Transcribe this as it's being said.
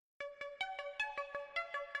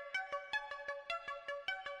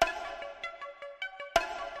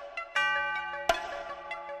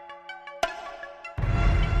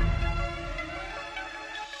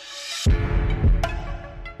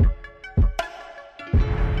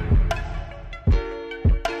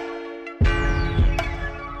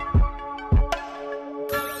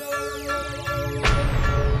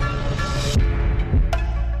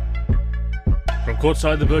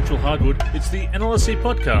Courtside the Virtual Hardwood, it's the NLSC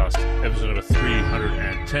podcast, episode number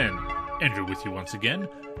 310. Andrew with you once again.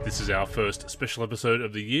 This is our first special episode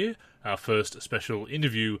of the year, our first special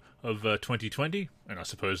interview of 2020, and I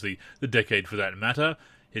suppose the decade for that matter.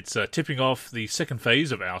 It's tipping off the second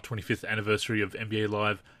phase of our 25th anniversary of NBA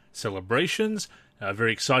Live celebrations.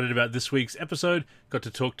 Very excited about this week's episode. Got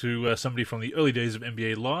to talk to somebody from the early days of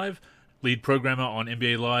NBA Live, lead programmer on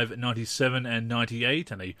NBA Live 97 and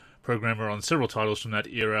 98, and a programmer on several titles from that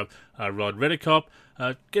era, Rod Redekop,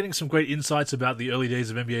 getting some great insights about the early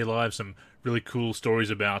days of NBA Live, some really cool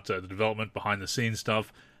stories about the development, behind-the-scenes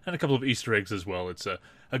stuff, and a couple of Easter eggs as well. It's a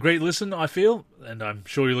great listen, I feel, and I'm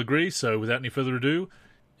sure you'll agree, so without any further ado,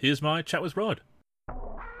 here's my chat with Rod.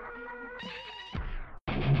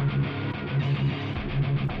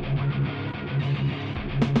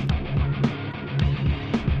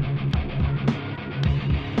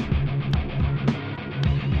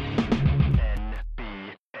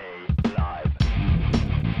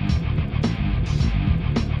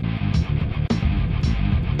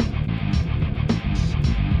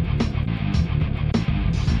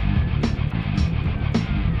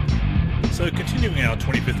 So continuing our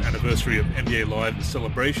 25th anniversary of NBA Live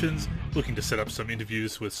celebrations, looking to set up some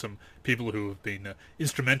interviews with some people who have been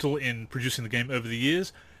instrumental in producing the game over the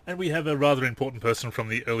years, and we have a rather important person from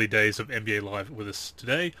the early days of NBA Live with us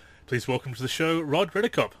today. Please welcome to the show, Rod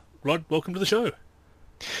Redekop. Rod, welcome to the show.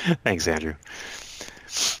 Thanks, Andrew.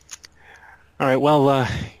 All right, well,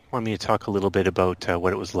 want me to talk a little bit about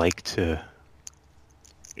what it was like to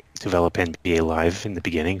develop NBA Live in the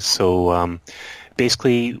beginning. So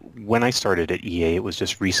basically, when I started at EA, it was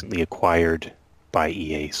just recently acquired by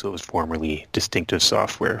EA, so it was formerly Distinctive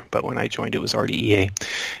Software, but when I joined, it was already EA.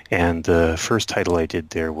 And the first title I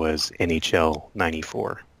did there was NHL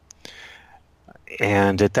 94.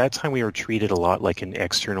 And at that time, we were treated a lot like an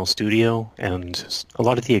external studio, and a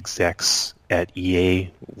lot of the execs at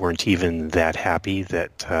EA weren't even that happy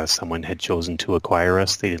that someone had chosen to acquire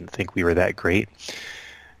us. They didn't think we were that great.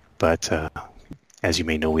 But as you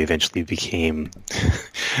may know, we eventually became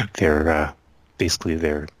basically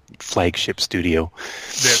their flagship studio.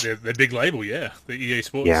 Their big label, yeah. The EA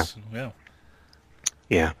Sports.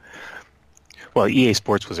 Yeah. Well, EA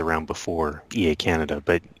Sports was around before EA Canada,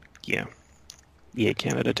 but yeah, EA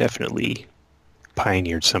Canada definitely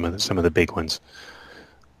pioneered some of the big ones,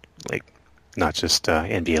 like not just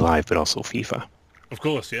NBA Live, but also FIFA. Of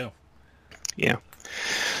course, yeah. Yeah.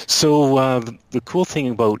 So the cool thing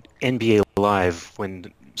about NBA Live,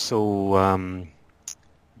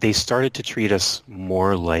 they started to treat us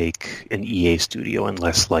more like an EA studio and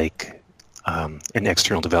less like an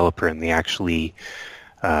external developer, and they actually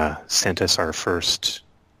sent us our first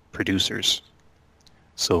producers.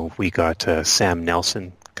 So we got Sam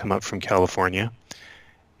Nelson come up from California,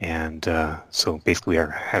 and so basically we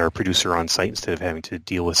had our producer on site instead of having to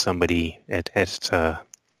deal with somebody at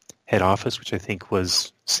head office, which I think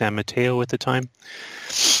was San Mateo at the time.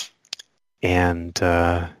 And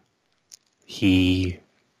he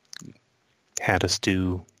had us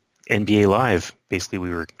do NBA Live. Basically,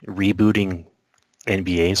 we were rebooting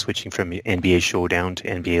NBA, switching from NBA Showdown to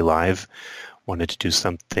NBA Live. Wanted to do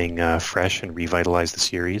something fresh and revitalize the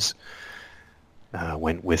series.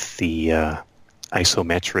 Went with the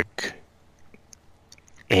isometric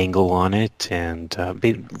angle on it, and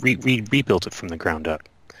rebuilt it from the ground up.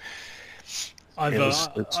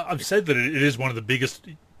 I've said that it is one of the biggest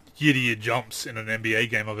year-to-year jumps in an NBA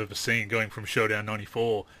game I've ever seen, going from Showdown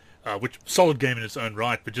 94, which solid game in its own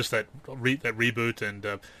right, but just that reboot,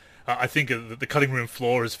 and I think the cutting room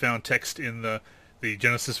floor has found text in the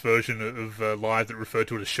Genesis version of Live that referred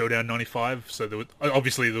to it as Showdown 95, so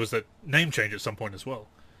obviously there was that name change at some point as well.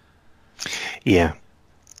 Yeah,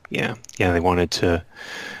 they wanted to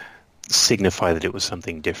signify that it was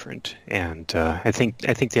something different, and I think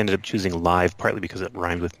they ended up choosing Live partly because it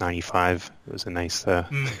rhymed with 95. It was a nice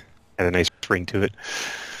had a nice ring to it.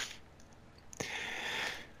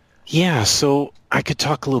 Yeah, so I could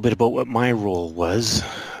talk a little bit about what my role was.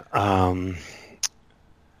 I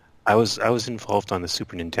was involved on the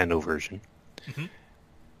Super Nintendo version,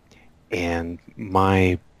 and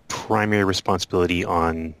my primary responsibility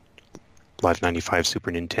on Live 95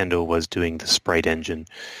 Super Nintendo was doing the sprite engine.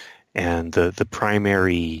 And the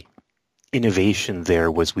primary innovation there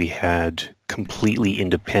was we had completely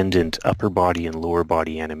independent upper body and lower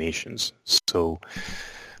body animations. So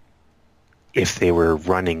if they were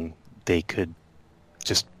running, they could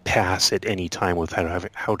just pass at any time without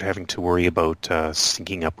having to worry about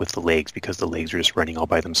syncing up with the legs, because the legs are just running all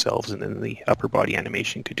by themselves, and then the upper body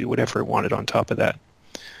animation could do whatever it wanted on top of that.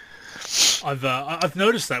 I've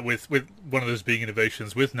noticed that with one of those big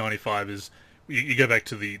innovations with 95 is you go back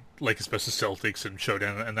to the Lakers versus Celtics and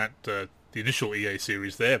Showdown, and that the initial EA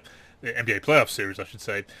series there, the NBA playoff series, I should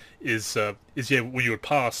say, is when you would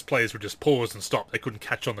pass, players would just pause and stop. They couldn't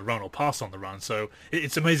catch on the run or pass on the run. So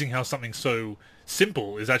it's amazing how something so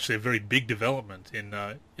simple is actually a very big development in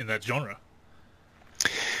that genre.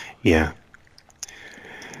 Yeah.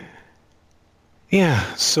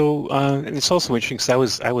 Yeah, so and it's also interesting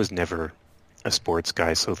because I was never a sports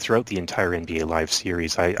guy. So throughout the entire NBA Live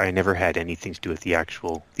series, I never had anything to do with the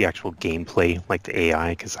actual gameplay, like the AI,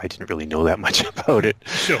 because I didn't really know that much about it.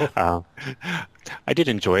 Sure. I did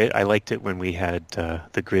enjoy it. I liked it when we had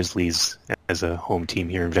the Grizzlies as a home team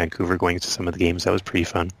here in Vancouver going to some of the games. That was pretty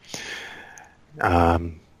fun.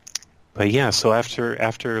 But yeah, so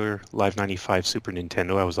after Live 95 Super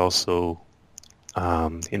Nintendo, I was also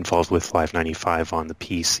involved with Live 95 on the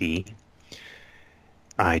PC.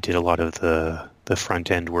 I did a lot of the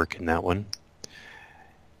front end work in that one,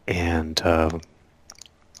 and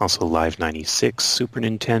also Live 96 Super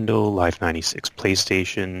Nintendo, Live 96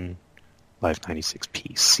 PlayStation, Live 96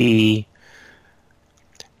 PC.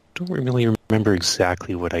 Don't really remember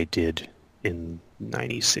exactly what I did in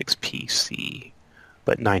 96 PC,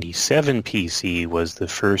 but 97 PC was the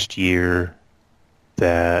first year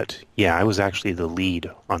that, I was actually the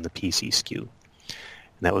lead on the PC SKU. And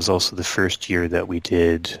that was also the first year that we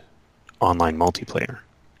did online multiplayer.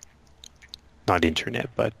 Not internet,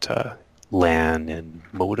 but LAN and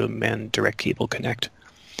modem and direct cable connect.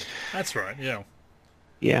 That's right, yeah.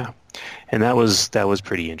 Yeah. And that was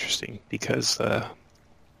pretty interesting because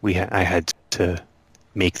I had to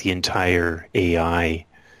make the entire AI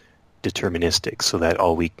deterministic so that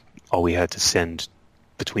all we had to send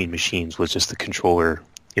between machines was just the controller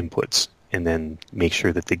inputs, and then make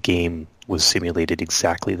sure that the game was simulated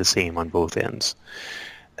exactly the same on both ends.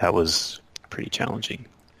 That was pretty challenging.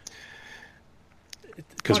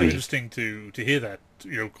 It's kind of interesting to hear that.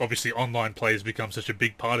 Obviously online play has become such a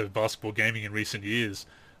big part of basketball gaming in recent years,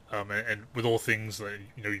 and with all things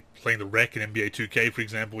like, playing the Rec and NBA 2K, for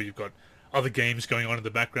example, you've got other games going on in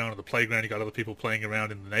the background, on the playground, you've got other people playing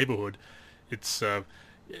around in the neighborhood. It's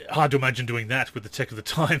hard to imagine doing that with the tech of the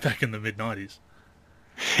time back in the mid-90s.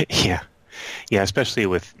 Yeah, especially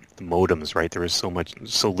with the modems, right? There was so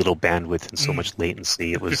little bandwidth and so much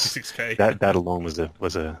latency. It was 56K. That alone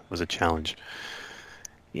was a challenge.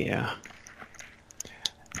 Yeah.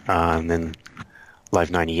 And then Live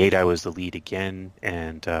 98, I was the lead again,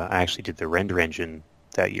 and I actually did the render engine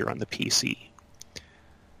that year on the PC.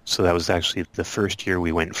 So that was actually the first year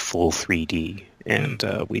we went full 3D, and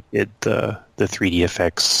we did the 3D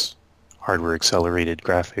effects, hardware accelerated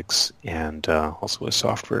graphics, and also a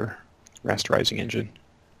software rasterizing engine.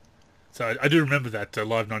 So I do remember that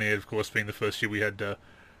Live 98, of course, being the first year we had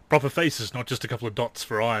proper faces, not just a couple of dots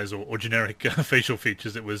for eyes or generic facial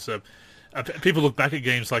features. It was people look back at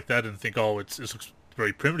games like that and think, oh, it looks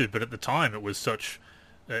very primitive, but at the time it was such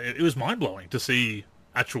it was mind blowing to see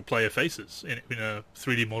actual player faces in a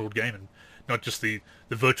 3D modeled game, and not just the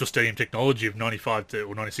virtual stadium technology of 95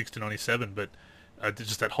 or 96 to 97, but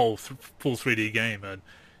just that whole full 3D game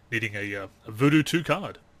needing a Voodoo 2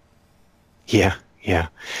 card. Yeah,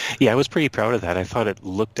 I was pretty proud of that. I thought it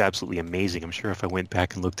looked absolutely amazing. I'm sure if I went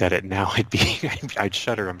back and looked at it now, I'd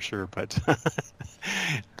shudder, I'm sure, but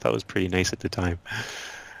that was pretty nice at the time.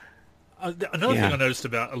 Another thing I noticed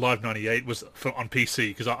about Live 98 was on PC,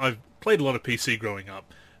 because I've played a lot of PC growing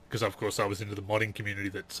up, because of course I was into the modding community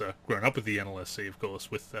that's grown up with the NLSC, of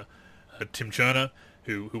course, with Tim Cherner,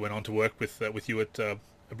 who went on to work with you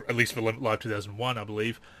at least for Live 2001, I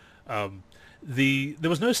believe. There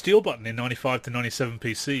was no steel button in 95 to 97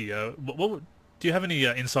 PC. Do you have any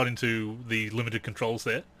insight into the limited controls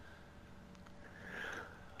there?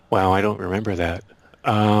 Wow, I don't remember that.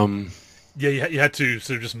 Yeah, you had to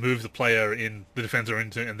sort of just move the player in, the defender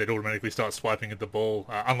into, and they'd automatically start swiping at the ball,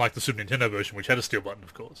 unlike the Super Nintendo version, which had a steel button,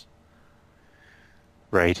 of course.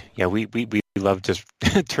 Right. Yeah, we loved just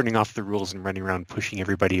turning off the rules and running around pushing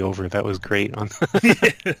everybody over. That was great. On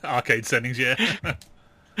arcade settings, yeah.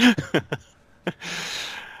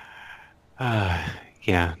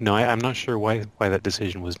 Yeah. No, I'm not sure why that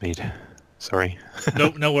decision was made. Sorry.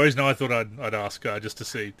 No worries. No, I thought I'd ask just to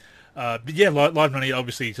see. But yeah, Live 98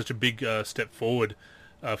 obviously such a big step forward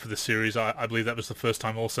for the series. I believe that was the first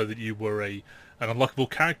time also that you were an unlockable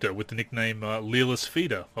character with the nickname Leerless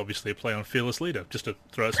Feeder, obviously a play on Fearless Leader, just to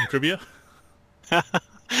throw out some trivia.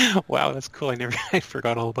 Wow, that's cool. I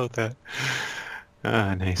forgot all about that.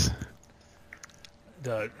 Nice.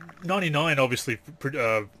 99 obviously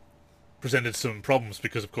presented some problems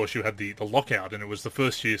because, of course, you had the lockout, and it was the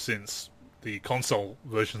first year since the console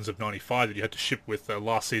versions of 95 that you had to ship with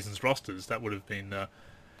last season's rosters. That would have been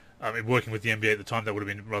I mean, working with the NBA at the time, that would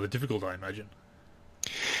have been rather difficult, I imagine.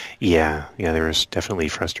 Yeah, there was definitely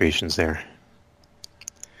frustrations there.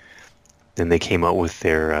 Then they came out with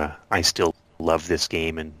their I still love this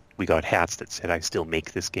game, and we got hats that said I still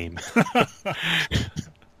make this game.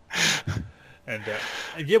 And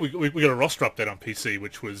yeah, we got a roster update on PC,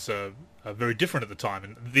 which was very different at the time.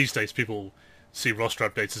 And these days, people see roster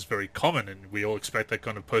updates as very common, and we all expect that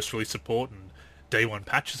kind of post-release support and day one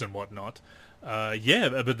patches and whatnot.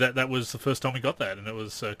 Yeah, but that was the first time we got that, and it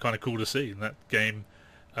was kind of cool to see. And that game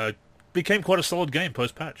became quite a solid game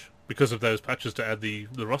post-patch because of those patches to add the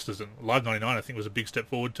rosters. And Live 99, I think, was a big step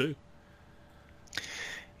forward too.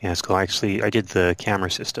 Yeah, it's cool. Actually, I did the camera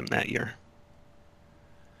system that year.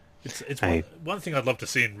 It's one thing I'd love to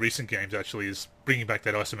see in recent games, actually, is bringing back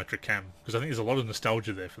that isometric cam, because I think there's a lot of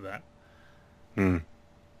nostalgia there for that.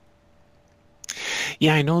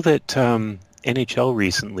 Yeah, I know that NHL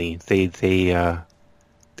recently, they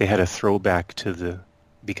had a throwback to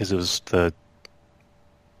because it was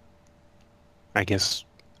I guess,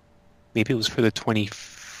 maybe it was for the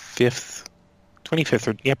 25th,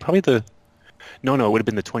 or, yeah, probably no, it would have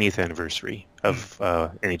been the 20th anniversary of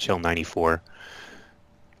NHL 94.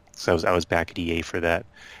 So I was back at EA for that,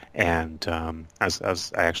 and I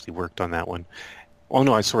actually worked on that one. Oh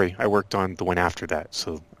no, I worked on the one after that.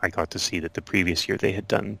 So I got to see that the previous year they had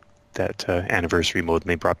done that anniversary mode, and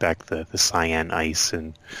they brought back the cyan ice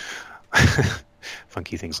and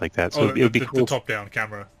funky things like that. So it would be cool. The top-down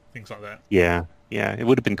camera, things like that. Yeah, it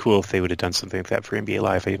would have been cool if they would have done something like that for NBA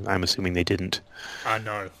Live. I'm assuming they didn't.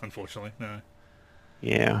 No, unfortunately, no.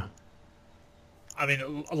 Yeah. I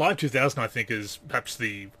mean, Live 2000, I think, is perhaps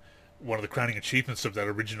one of the crowning achievements of that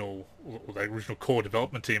original core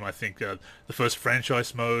development team. I think the first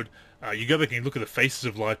franchise mode. You go back and you look at the faces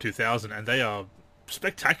of Live 2000, and they are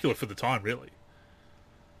spectacular for the time, really.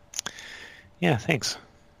 Yeah, thanks.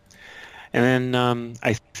 And then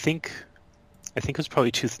I think it was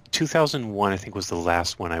probably 2001. I think was the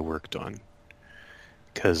last one I worked on,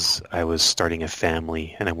 because I was starting a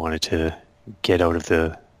family and I wanted to get out of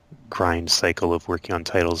the grind cycle of working on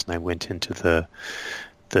titles, and I went into the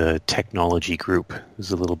technology group. It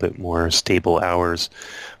was a little bit more stable hours,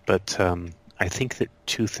 but I think that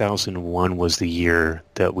 2001 was the year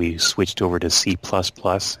that we switched over to C++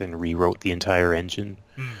 and rewrote the entire engine.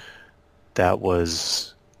 That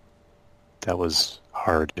was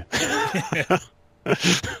hard.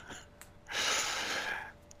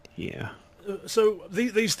 Yeah. So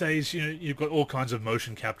these days, you've got all kinds of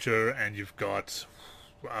motion capture, and you've got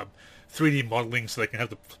 3D modeling, so they can have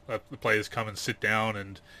the players come and sit down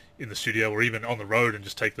and in the studio or even on the road and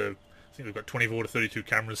just take I think we've got 24 to 32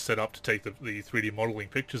 cameras set up to take the 3D modeling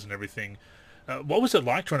pictures and everything. What was it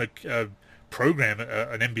like trying to program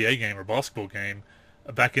an NBA game or a basketball game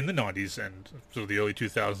back in the 90s and sort of the early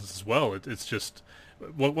 2000s as well? It's just,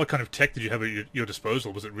 what kind of tech did you have at your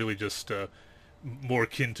disposal? Was it really just more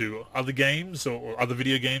akin to other games or other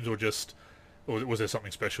video games, or was there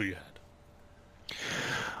something special you had?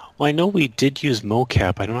 Well, I know we did use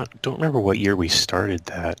mocap. I don't remember what year we started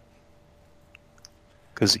that,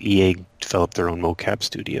 because EA developed their own mocap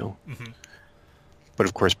studio. Mm-hmm. But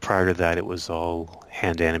of course, prior to that, it was all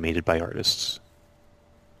hand animated by artists.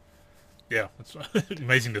 Yeah, it's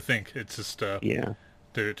amazing to think. It's just to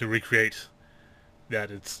recreate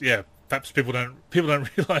that. It's perhaps people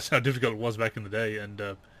don't realize how difficult it was back in the day, and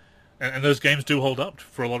those games do hold up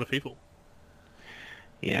for a lot of people.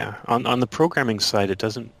 Yeah, on the programming side, it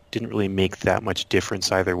didn't really make that much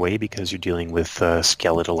difference either way, because you're dealing with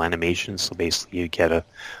skeletal animation. So basically, you get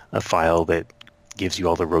a file that gives you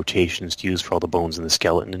all the rotations to use for all the bones in the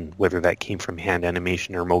skeleton, and whether that came from hand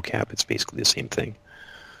animation or mocap, it's basically the same thing.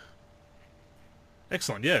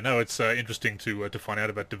 Excellent. Yeah, no, it's interesting to find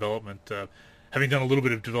out about development. Having done a little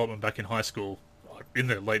bit of development back in high school, in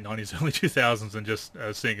the late 90s, early 2000s, and just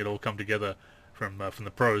seeing it all come together from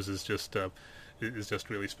the pros is just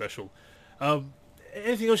really special.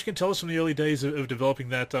 Anything else you can tell us from the early days of developing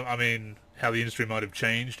that? I mean, how the industry might have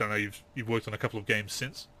changed. I know you've worked on a couple of games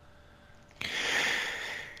since.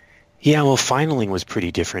 Yeah, well, filing was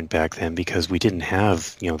pretty different back then, because we didn't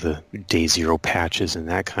have, the day zero patches and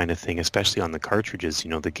that kind of thing, especially on the cartridges.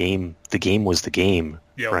 The game was the game,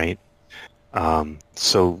 yep. Right?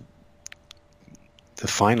 So the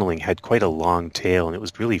filing had quite a long tail, and it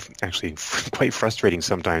was really actually quite frustrating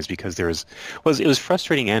sometimes, because it was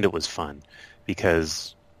frustrating and it was fun,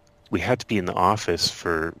 because we had to be in the office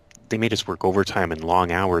they made us work overtime and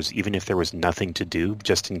long hours, even if there was nothing to do,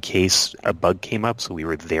 just in case a bug came up. So we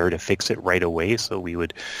were there to fix it right away. So we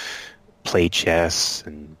would play chess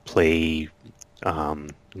and play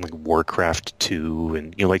like Warcraft 2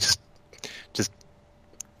 and just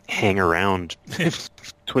hang around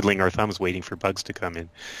twiddling our thumbs waiting for bugs to come in.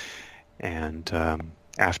 And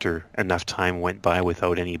after enough time went by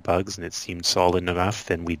without any bugs and it seemed solid enough,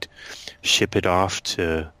 then we'd ship it off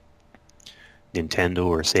to Nintendo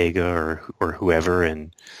or Sega or whoever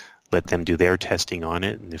and let them do their testing on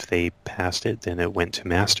it. And if they passed it, then it went to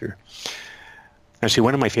master. Actually,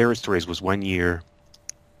 one of my favorite stories was one year,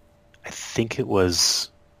 I think it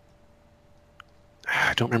was,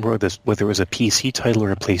 I don't remember whether it was a PC title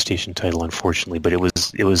or a PlayStation title, unfortunately, but it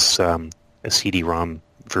was a CD-ROM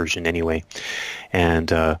version anyway.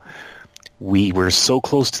 And we were so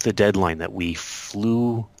close to the deadline that we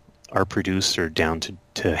flew our producer down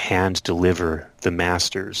to hand deliver the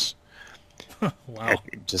masters. Wow!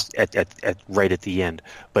 At right at the end,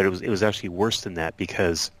 but it was actually worse than that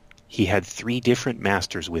because he had 3 different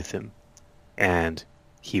masters with him, and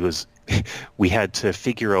we had to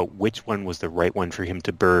figure out which one was the right one for him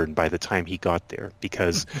to burn by the time he got there,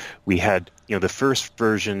 because we had, the first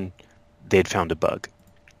version, they'd found a bug.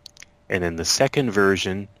 And then the second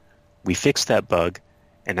version, we fixed that bug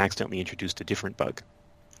and accidentally introduced a different bug.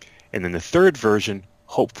 And then the third version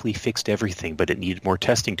hopefully fixed everything, but it needed more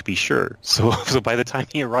testing to be sure. So by the time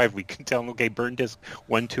he arrived, we could tell him, okay, burn disk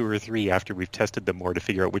 1, 2, or 3 after we've tested them more to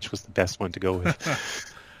figure out which was the best one to go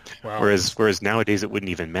with. Wow. Whereas nowadays it wouldn't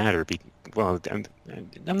even matter. I'm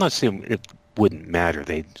not saying it wouldn't matter.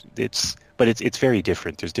 But it's very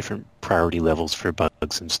different. There's different priority levels for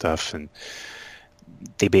bugs and stuff, and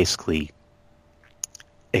they basically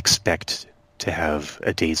expect to have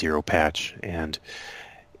a day 0 patch. And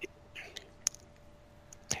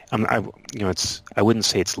I wouldn't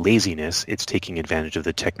say it's laziness. It's taking advantage of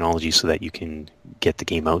the technology so that you can get the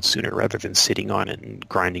game out sooner rather than sitting on it and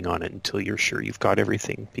grinding on it until you're sure you've got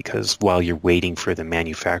everything. Because while you're waiting for the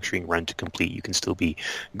manufacturing run to complete, you can still be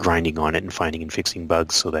grinding on it and finding and fixing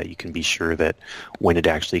bugs so that you can be sure that when it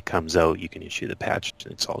actually comes out, you can issue the patch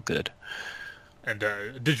and it's all good. And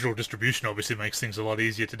digital distribution obviously makes things a lot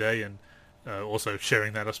easier today, and also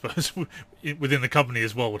sharing that, I suppose, within the company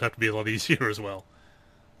as well would have to be a lot easier as well.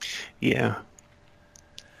 Yeah.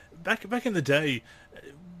 Back in the day,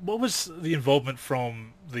 what was the involvement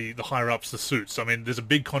from the higher-ups, the suits? I mean, there's a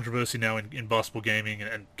big controversy now in basketball gaming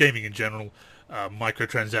and gaming in general,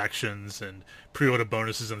 microtransactions and pre-order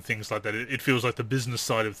bonuses and things like that. It feels like the business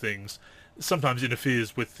side of things sometimes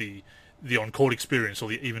interferes with the on-court experience,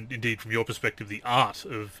 or even indeed from your perspective, the art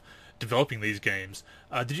of developing these games.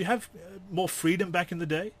 Did you have more freedom back in the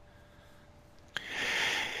day?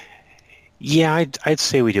 Yeah, I'd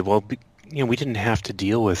say we did. Well, we didn't have to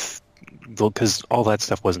deal with, because all that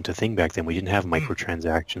stuff wasn't a thing back then. We didn't have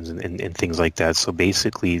microtransactions and things like that. So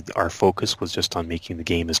basically, our focus was just on making the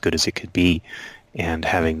game as good as it could be, and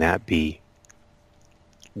having that be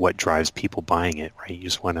what drives people buying it. Right? You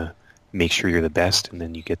just want to make sure you're the best, and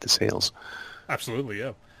then you get the sales. Absolutely,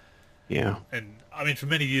 yeah. Yeah. And I mean, for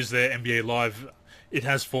many years there, NBA Live, it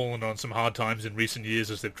has fallen on some hard times in recent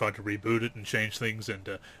years as they've tried to reboot it and change things,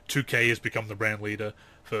 and 2K has become the brand leader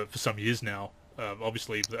for some years now,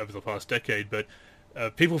 obviously over the past decade, but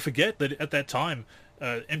people forget that at that time,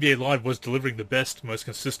 NBA Live was delivering the best, most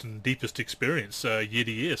consistent, deepest experience year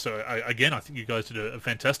to year. So I think you guys did a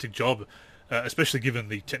fantastic job, especially given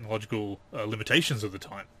the technological limitations of the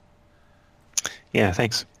time. Yeah,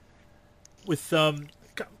 thanks. With a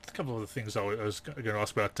couple of the things I was going to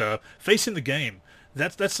ask about, facing the game.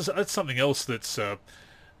 That's something else that's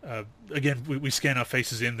again, we scan our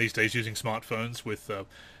faces in these days using smartphones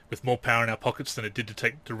with more power in our pockets than it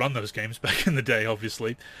did to run those games back in the day,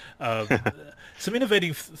 obviously. Some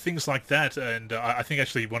innovative things like that, and I think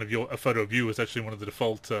actually a photo of you was actually one of the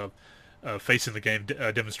default face in the game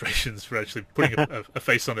demonstrations for actually putting a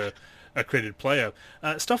face on a credited player.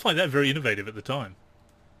 Stuff like that, very innovative at the time.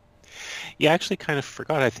 Yeah, I actually kind of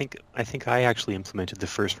forgot. I think I actually implemented the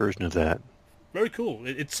first version of that. Very cool.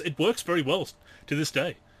 It works very well to this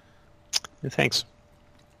day. Thanks.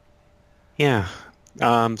 Yeah.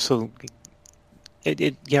 So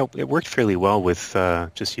it worked fairly well with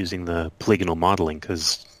just using the polygonal modeling,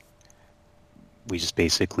 because we just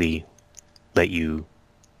basically let you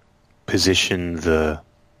position the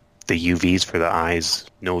UVs for the eyes,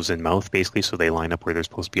 nose, and mouth, basically, so they line up where they're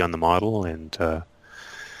supposed to be on the model. And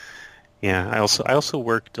I also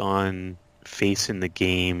worked on face in the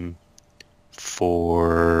game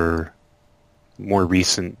for more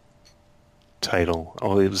recent title.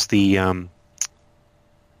 Oh, it was the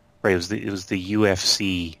It was the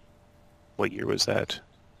UFC. What year was that?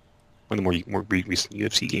 One of the more recent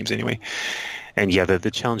UFC games, anyway. And yeah,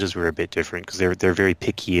 the challenges were a bit different because they're very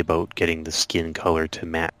picky about getting the skin color to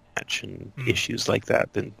match and issues like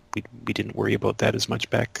that. Then we didn't worry about that as much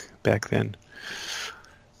back then.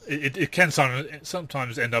 it can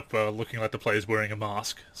sometimes end up looking like the player's wearing a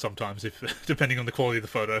mask. Sometimes, if depending on the quality of the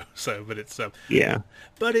photo. So, but it's Yeah.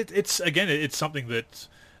 but it's again, it's something that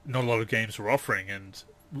not a lot of games were offering, and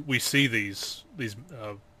we see these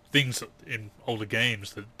things in older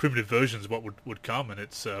games, the primitive versions of what would come, and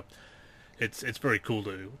it's very cool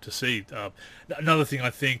to see. Another thing, I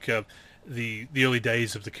think, the early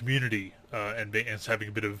days of the community and having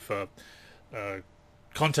a bit of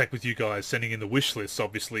contact with you guys, sending in the wish lists.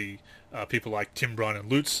 Obviously, people like Tim, Brian,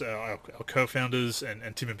 and Lutz, our co-founders,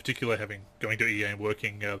 and Tim in particular, going to EA and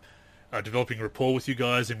working, developing rapport with you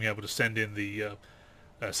guys, and being able to send in the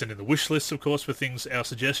wish lists, of course, for things, our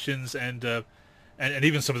suggestions, and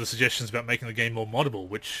even some of the suggestions about making the game more moddable,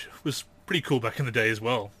 which was pretty cool back in the day as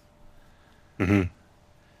well. Mm-hmm.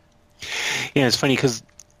 Yeah, it's funny because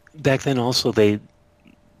back then also they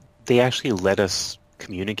actually let us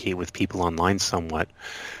communicate with people online somewhat.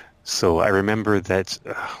 So I remember that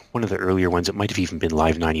one of the earlier ones, it might have even been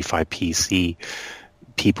Live 95 PC,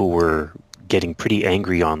 people were getting pretty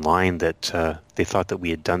angry online that they thought that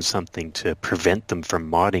we had done something to prevent them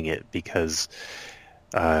from modding it, because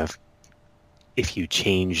if you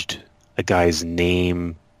changed a guy's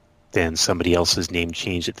name, then somebody else's name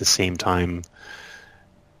changed at the same time.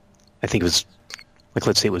 I think it was, like,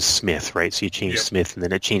 let's say it was Smith, right? So you change Smith, and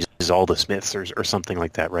then it changes all the Smiths or something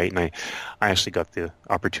like that, right? And I actually got the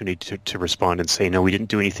opportunity to respond and say, no, we didn't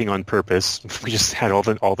do anything on purpose. We just had all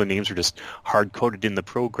the names were just hard-coded in the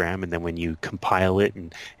program, and then when you compile it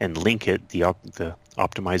and link it, the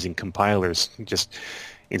optimizing compilers just,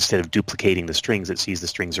 instead of duplicating the strings, it sees the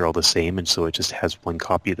strings are all the same, and so it just has one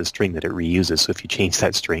copy of the string that it reuses. So if you change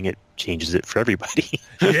that string, it changes it for everybody.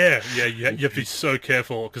 Yeah, you have to be so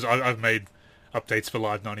careful, because I've made updates for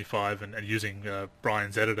Live 95 and using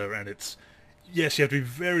Brian's editor, and you have to be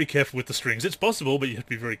very careful with the strings. It's possible, but you have to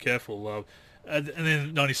be very careful. And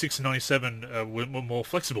then 96 and 97 were more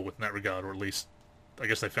flexible in that regard, or at least I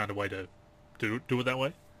guess they found a way to do it that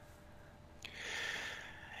way.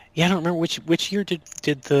 Yeah, I don't remember which year did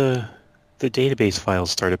the database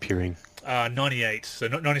files start appearing. 98. So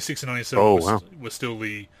 96 and 97 was still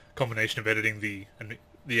the combination of editing the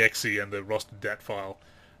exe and the rostered dat file.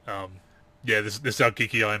 This is how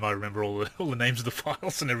geeky I am. I remember all the names of the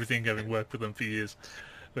files and everything, having worked with them for years.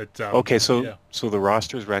 But so the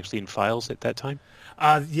rosters were actually in files at that time?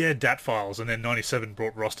 Dat files, and then 97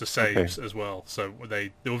 brought roster saves as well. So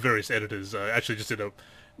there were various editors. I actually just did a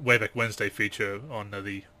Wayback Wednesday feature on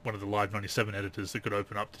one of the Live 97 editors that could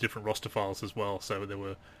open up to different roster files as well. So there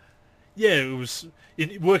were, it was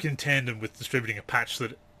work in tandem with distributing a patch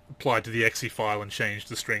that applied to the exe file and changed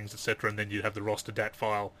the strings, etc. And then you'd have the roster dat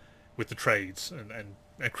file with the trades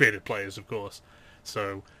and created players, of course.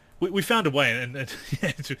 So we found a way, and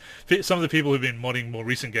some of the people who've been modding more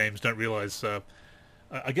recent games don't realize,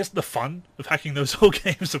 I guess, the fun of hacking those old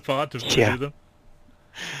games apart to do them.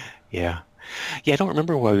 Yeah. Yeah, I don't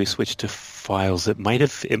remember why we switched to files. It might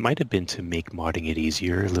have been to make modding it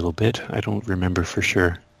easier a little bit. I don't remember for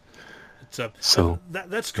sure. So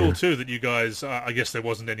that's cool too. That you guys, I guess there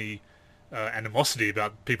wasn't any animosity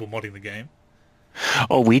about people modding the game.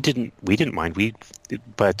 Oh, we didn't mind.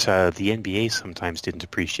 But the NBA sometimes didn't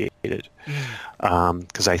appreciate it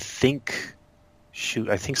because I think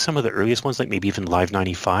some of the earliest ones, like maybe even Live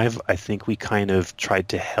 95, I think we kind of tried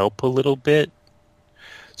to help a little bit.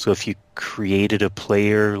 So if you created a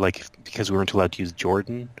player, because we weren't allowed to use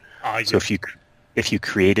Jordan, so if you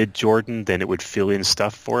created Jordan, then it would fill in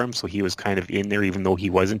stuff for him. So he was kind of in there, even though he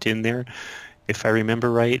wasn't in there, if I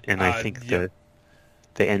remember right. And I think the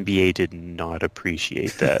NBA did not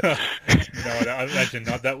appreciate that. No, I imagine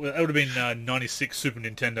not. That would have been 96 Super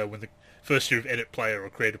Nintendo, when the first year of Edit Player or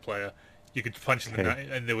Creator Player, you could punch in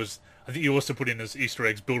and there was, I think you also put in as Easter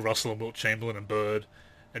eggs Bill Russell and Wilt Chamberlain and Bird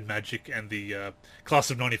and Magic and the Class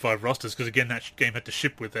of 95 rosters, because again that game had to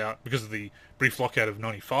ship because of the brief lockout of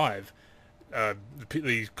 95.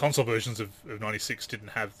 The console versions of 96 didn't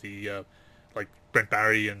have the like Brent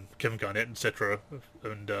Barry and Kevin Garnett, etc.,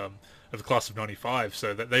 and of the Class of 95,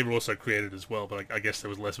 so that they were also created as well. But I guess there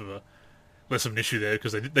was less of an issue there,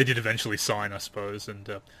 because they did eventually sign, I suppose, and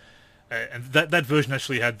that version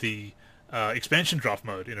actually had the expansion draft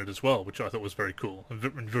mode in it as well, which I thought was very cool and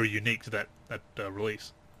very unique to that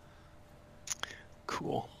release.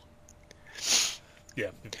 Cool.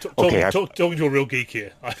 Yeah. Talking to a real geek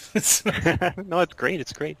here. No, it's great.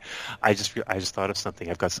 It's great. I just thought of something.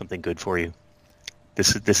 I've got something good for you.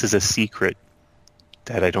 This is a secret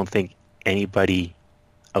that I don't think anybody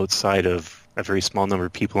outside of a very small number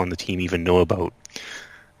of people on the team even know about.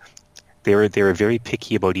 They were very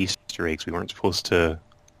picky about Easter eggs. We weren't supposed to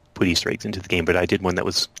put Easter eggs into the game, but I did one that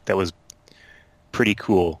was pretty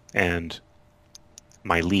cool. And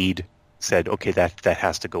my lead said, okay, that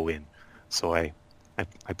has to go in. So I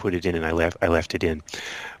put it in and I left it in.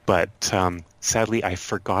 But sadly, I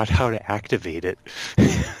forgot how to activate it.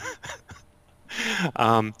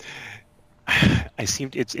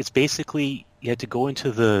 It's basically you had to go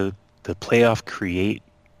into the playoff create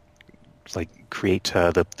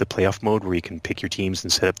the playoff mode where you can pick your teams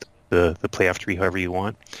and set up the playoff tree however you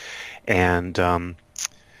want, and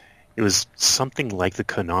it was something like the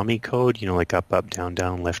Konami code, like up down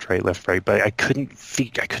down, left right, but I couldn't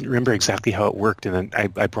remember exactly how it worked, and then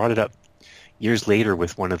I brought it up years later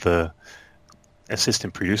with one of the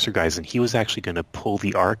assistant producer guys, and he was actually going to pull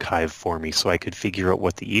the archive for me so I could figure out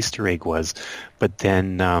what the Easter egg was. But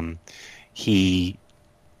then he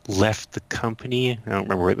left the company. I don't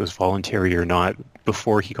remember if it was voluntary or not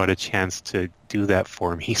before he got a chance to do that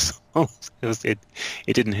for me. So it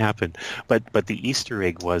didn't happen. But the Easter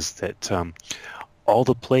egg was that all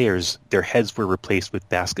the players, their heads were replaced with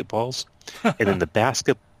basketballs, and then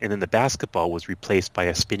the basketball was replaced by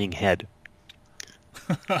a spinning head.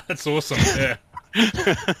 That's awesome. Yeah.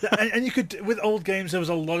 and you could, with old games, there was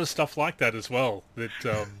a lot of stuff like that as well. That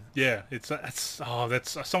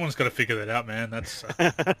that's someone's got to figure that out, man. That's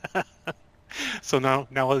so now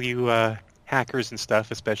all you hackers and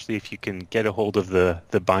stuff, especially if you can get a hold of the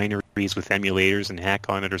binaries with emulators and hack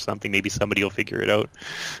on it or something, maybe somebody will figure it out.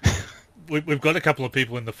 We've got a couple of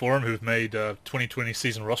people in the forum who've made 2020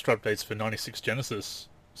 season roster updates for 96 Genesis,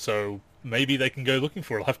 so maybe they can go looking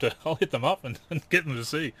for it. I'll hit them up and get them to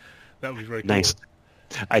see. That would be very cool. Nice.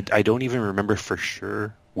 I don't even remember for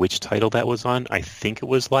sure which title that was on. I think it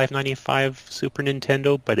was Live 95 Super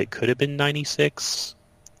Nintendo, but it could have been 96.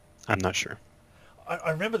 I'm not sure. I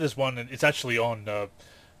remember there's one, and it's actually on, I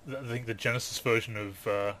think, the Genesis version of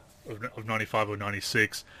 95 or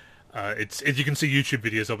 96. You can see YouTube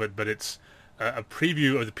videos of it, but it's a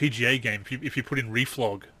preview of the PGA game. If you put in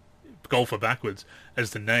Reflog, Golfer backwards, as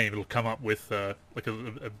the name, it'll come up with like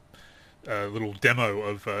a little demo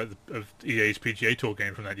of EA's PGA Tour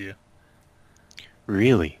game from that year.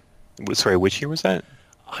 Really? Sorry, which year was that?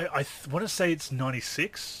 I want to say it's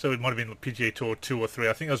 96, so it might have been PGA Tour 2 or 3.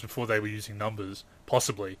 I think that was before they were using numbers,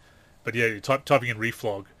 possibly. But yeah, typing in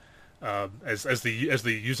Reflog as the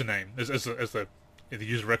username, as the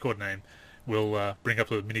user record name, will bring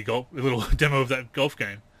up a little demo of that golf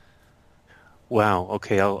game. Wow.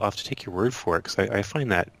 Okay, I'll have to take your word for it, because I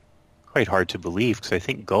find that quite hard to believe, because I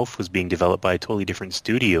think Golf was being developed by a totally different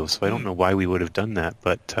studio, so I don't know why we would have done that,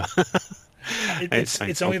 but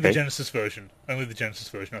it's only the Genesis version. Only the Genesis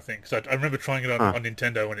version, I think. So I remember trying it on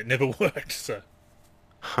Nintendo, and it never worked. So,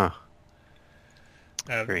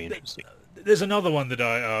 very interesting. There's another one that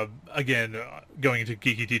I, again, going into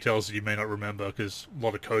geeky details that you may not remember, because a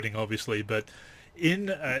lot of coding, obviously, but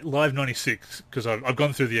in Live 96, because I've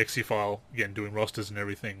gone through the exe file, again, doing rosters and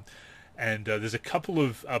everything, and there's a couple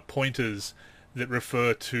of pointers that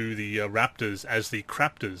refer to the Raptors as the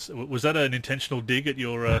Craptors. Was that an intentional dig at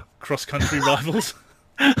your cross-country rivals?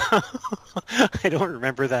 I don't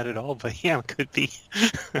remember that at all, but yeah, it could be.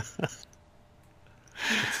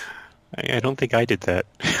 I don't think I did that.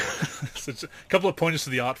 So it's a couple of pointers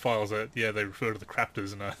to the art files that, they refer to the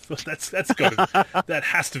Craptors, and that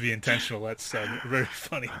has to be intentional. That's very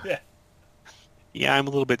funny. Yeah. Yeah, I'm a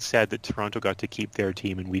little bit sad that Toronto got to keep their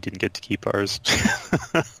team and we didn't get to keep ours.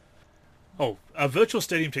 Virtual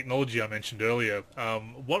Stadium technology I mentioned earlier.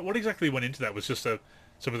 What exactly went into that? Was just some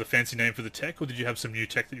of the fancy name for the tech, or did you have some new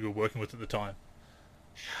tech that you were working with at the time?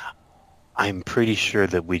 I'm pretty sure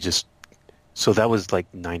that we just... So that was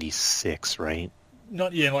like 96, right?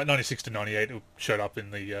 Like 96 to 98 it showed up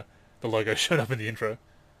in the logo showed up in the intro.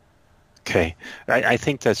 Okay. I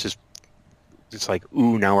think that's just... It's like,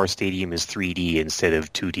 now our stadium is 3D instead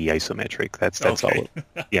of 2D isometric. That's okay.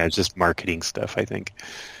 All. Yeah, it's just marketing stuff, I think.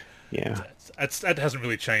 Yeah. That hasn't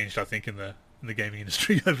really changed, I think, in the gaming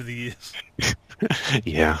industry over the years.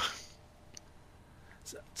 Yeah.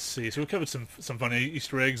 So, let's see. So we covered some fun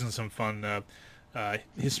Easter eggs and some fun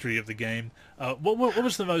history of the game. What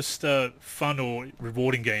was the most fun or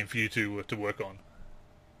rewarding game for you to work on?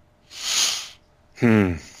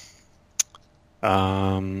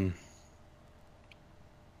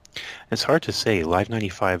 It's hard to say. Live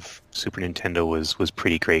 95 Super Nintendo was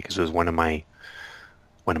pretty great, because it was one of my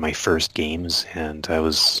first games, and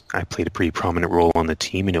I played a pretty prominent role on the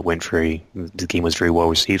team, and the game was very well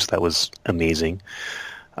received, so that was amazing.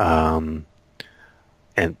 But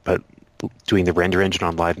doing the render engine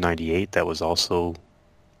on Live 98, that was also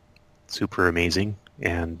super amazing,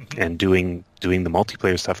 and doing the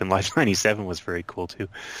multiplayer stuff in Live 97 was very cool too.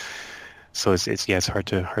 So it's hard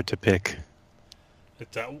to pick.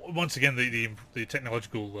 But once again, the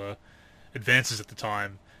technological advances at the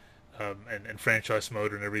time, and franchise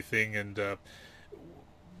mode and everything, and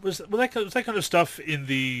was that kind of stuff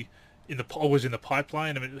always in the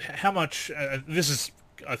pipeline? I mean, how much? This is,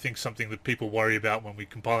 I think, something that people worry about when we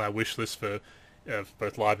compile our wish list for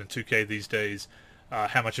both Live and 2K these days.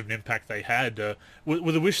 How much of an impact they had?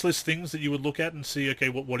 Were the wish list things that you would look at and see, okay,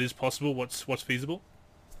 what is possible, what's feasible?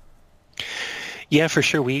 Yeah, for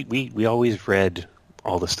sure. We always read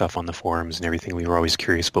all the stuff on the forums and everything. We were always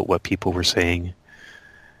curious about what people were saying.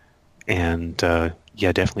 And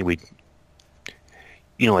yeah, definitely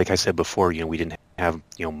like I said before, we didn't have,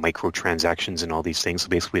 microtransactions and all these things. So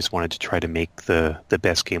basically we just wanted to try to make the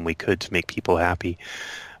best game we could to make people happy.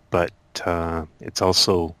 But it's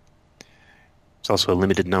also a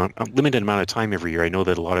limited amount of time every year. I know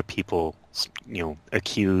that a lot of people,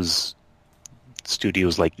 accuse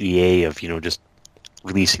studios like EA of, just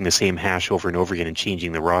releasing the same hash over and over again and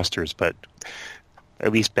changing the rosters. But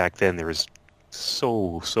at least back then there was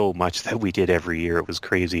so much that we did every year. It was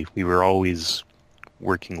crazy. We were always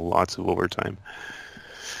working lots of overtime.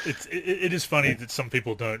 It is funny that some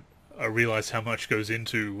people don't realize how much goes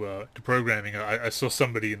into to programming. I saw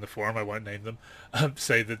somebody in the forum, I won't name them,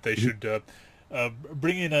 say that they should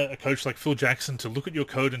bring in a coach like Phil Jackson to look at your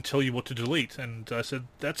code and tell you what to delete. And I said,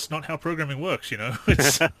 that's not how programming works,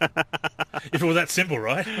 It's, if it were that simple,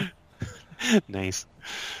 right? Nice.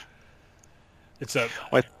 It's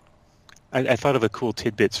I thought of a few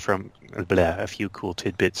cool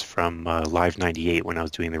tidbits from Live 98 when I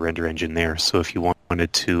was doing the render engine there. So if you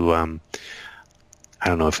wanted to, I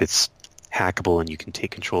don't know if it's hackable and you can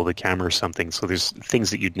take control of the camera or something. So there's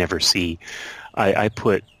things that you'd never see. I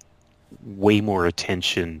put way more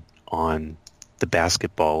attention on the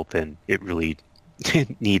basketball than it really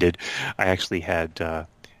needed. I actually had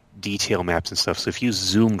detail maps and stuff. So if you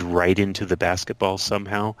zoomed right into the basketball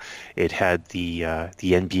somehow, it had the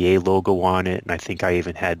NBA logo on it, and I think I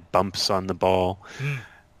even had bumps on the ball.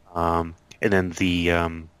 And then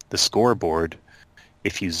the scoreboard,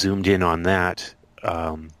 if you zoomed in on that,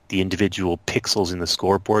 the individual pixels in the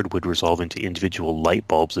scoreboard would resolve into individual light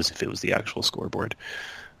bulbs as if it was the actual scoreboard.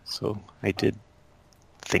 So I did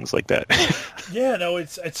things like that. Yeah, no,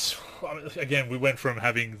 it's again, we went from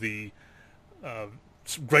having the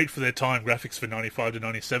great for their time graphics for 95 to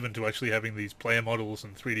 97 to actually having these player models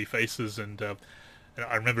and 3D faces, and I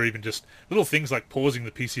remember even just little things like pausing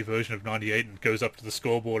the PC version of 98 and it goes up to the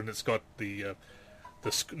scoreboard and it's got the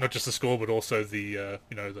not just the score but also the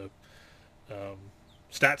the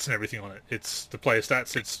stats and everything on it. It's the player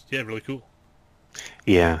stats. It's really cool.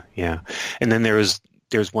 Yeah. And then there's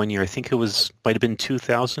 1 year, I think it might have been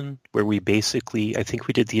 2000, where we basically, I think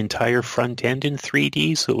we did the entire front end in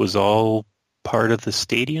 3D, so it was all part of the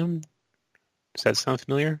stadium. Does that sound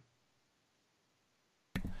familiar?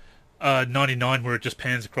 99, where it just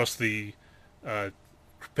pans across the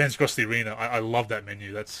arena. I love that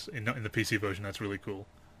menu. That's in the PC version. That's really cool.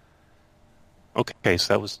 Okay,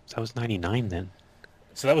 so that was 99 then.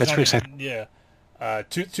 So that was that's 99, yeah.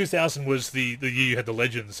 2000 was the year you had the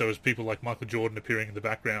legends, so it was people like Michael Jordan appearing in the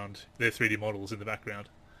background, their 3D models in the background.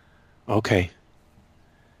 Okay.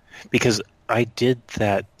 Because I did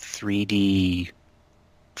that 3D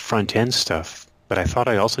front-end stuff, but I thought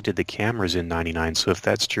I also did the cameras in 99, so if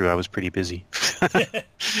that's true, I was pretty busy.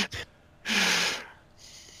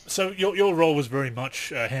 So your role was very much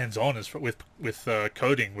hands-on with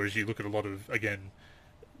coding, whereas you look at a lot of, again,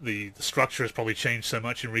 the structure has probably changed so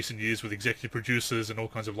much in recent years with executive producers and all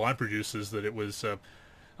kinds of line producers that it was,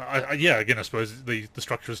 again, I suppose the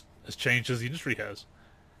structure has changed as the industry has.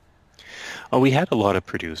 Oh, we had a lot of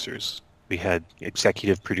producers. We had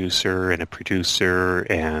executive producer and a producer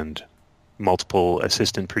and multiple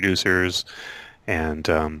assistant producers. And,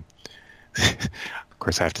 of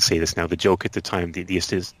course, I have to say this now. The joke at the time, the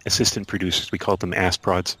assistant producers, we called them ass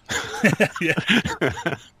prods. Yeah.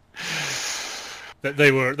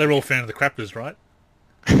 They're all fan of the Crappers, right?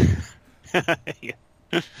 Yeah.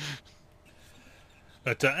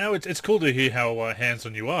 But it's cool to hear how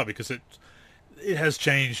hands-on you are, because it has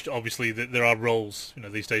changed. Obviously, there are roles.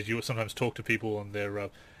 These days you sometimes talk to people and they're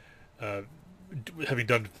having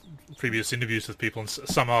done previous interviews with people, and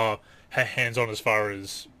some are hands-on as far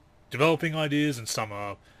as developing ideas, and some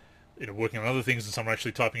are working on other things, and some are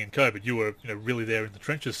actually typing in code. But you were really there in the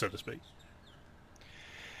trenches, so to speak.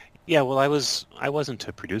 Yeah, well, I wasn't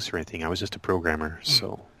a producer or anything. I was just a programmer.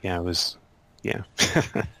 So yeah, I was. Yeah.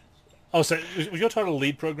 Oh, so was your title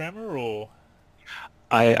lead programmer, or?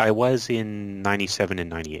 I was in 97 and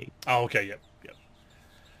 98. Oh, okay, yep.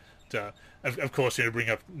 of course, bring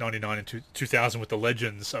up 99 and 2000 with the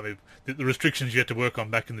Legends. I mean, the restrictions you had to work on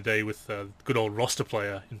back in the day with good old roster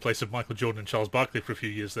player in place of Michael Jordan and Charles Barkley for a few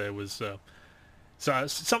years there was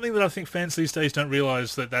something that I think fans these days don't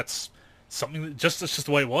realize that's something that's just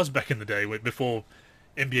the way it was back in the day, before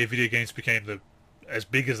NBA video games became as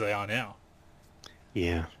big as they are now.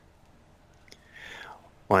 Yeah.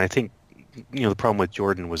 Well, I think the problem with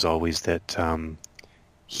Jordan was always that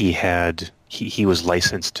he was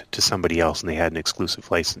licensed to somebody else, and they had an exclusive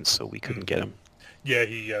license, so we couldn't get him. Yeah,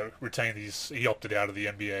 he retained these. He opted out of the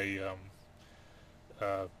NBA,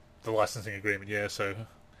 the licensing agreement. Yeah, so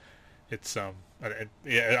it's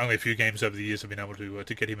only a few games over the years have been able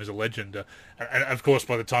to get him as a legend, and of course,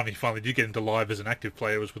 by the time he finally did get into live as an active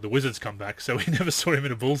player, it was with the Wizards comeback. So we never saw him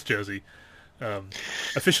in a Bulls jersey,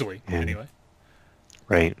 officially, anyway.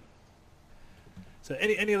 Right. So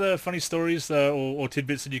any other funny stories or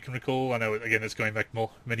tidbits that you can recall? I know, again, it's going back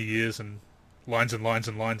many years and lines and lines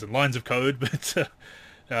and lines and lines of code, but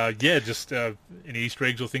just any Easter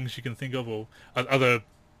eggs or things you can think of, or other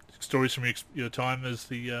stories from your time as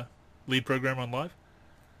the lead programmer on Live?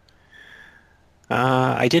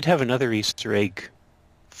 I did have another Easter egg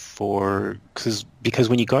because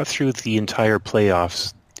when you got through the entire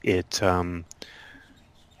playoffs, it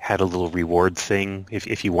had a little reward thing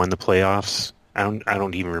if you won the playoffs. I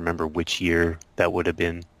don't even remember which year that would have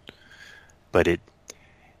been, but it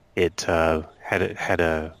had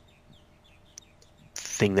a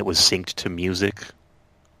thing that was synced to music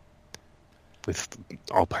with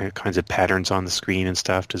all kinds of patterns on the screen and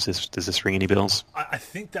stuff. Does this ring any bells? I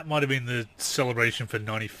think that might have been the celebration for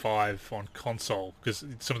 '95 on console, because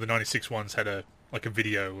some of the '96 ones had a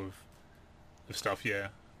video of stuff. Yeah,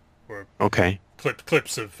 or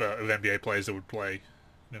clips of NBA players that would play.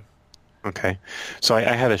 Okay, so I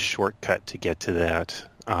had a shortcut to get to that,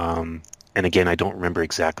 and again, I don't remember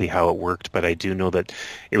exactly how it worked, but I do know that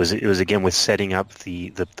it was again with setting up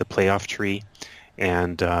the playoff tree,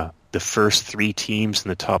 and the first three teams in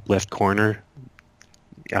the top left corner,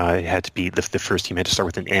 it had to be the first team had to start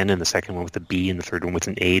with an N, and the second one with a B, and the third one with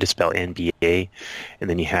an A to spell NBA,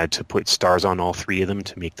 and then you had to put stars on all three of them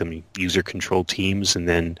to make them user-controlled teams, and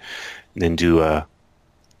then do a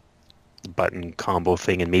button combo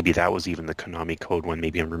thing, and maybe that was even the Konami code one.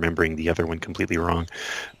 Maybe I'm remembering the other one completely wrong,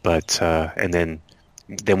 but and then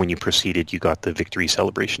when you proceeded, you got the victory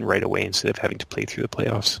celebration right away instead of having to play through the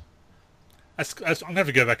playoffs. I'm gonna have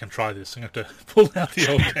to go back and try this. I'm gonna have to pull out the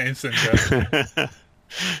old games and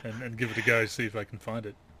give it a go, see if I can find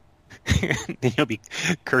it. Then you'll be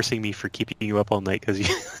cursing me for keeping you up all night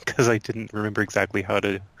because I didn't remember exactly how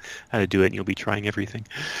to do it, and you'll be trying everything.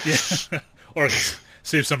 Yeah, or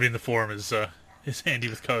see if somebody in the forum is handy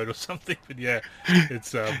with code or something. But yeah,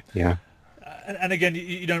 it's yeah. And again,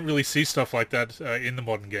 you don't really see stuff like that in the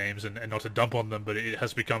modern games, and not to dump on them, but it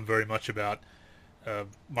has become very much about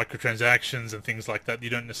microtransactions and things like that. You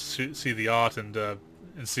don't necessarily see the art and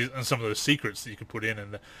some of those secrets that you can put in,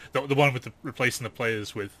 and the one with replacing the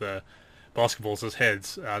players with basketballs as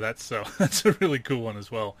heads. That's a really cool one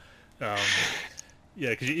as well.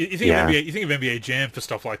 Yeah, because you think of NBA, you think of NBA Jam for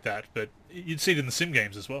stuff like that, but you'd see it in the sim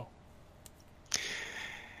games as well.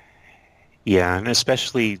 Yeah, and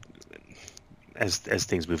especially as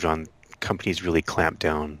things moved on, companies really clamped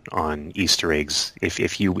down on Easter eggs.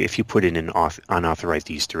 If you put in an unauthorized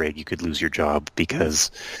Easter egg, you could lose your job,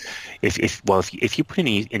 because if you put in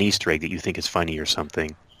an Easter egg that you think is funny or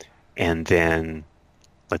something, and then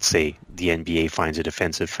let's say the NBA finds it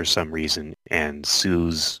offensive for some reason and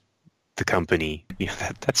sues the company,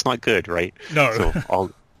 that's not good, right? No.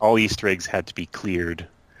 So all Easter eggs had to be cleared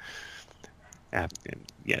at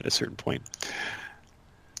a certain point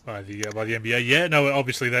by the NBA. Yeah, no,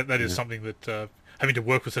 obviously that is something that having to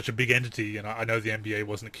work with such a big entity, and I know the NBA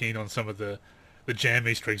wasn't keen on some of the Jam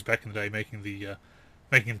Easter eggs back in the day, making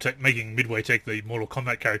Midway take the Mortal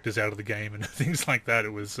Kombat characters out of the game and things like that.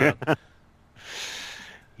 It was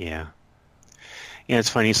yeah. Yeah, it's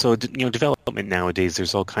funny. So, development nowadays,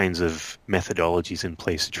 there's all kinds of methodologies in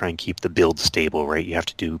place to try and keep the build stable, right? You have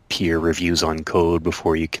to do peer reviews on code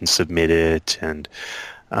before you can submit it, and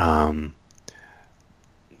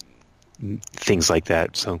things like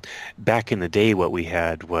that. So, back in the day, what we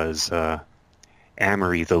had was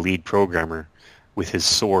Amory, the lead programmer, with his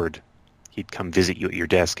sword. He'd come visit you at your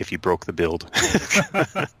desk if you broke the build.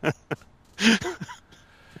 Talk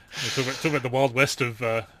about the Wild West of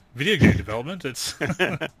video game development. It's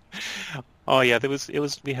oh yeah,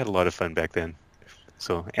 we had a lot of fun back then.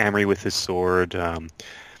 So Amory with his sword,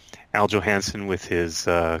 Al Johansson with his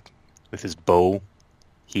bow.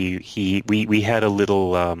 We had a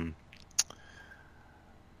little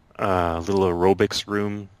aerobics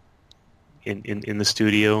room in the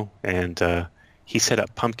studio, and he set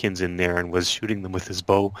up pumpkins in there and was shooting them with his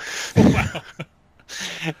bow. Wow.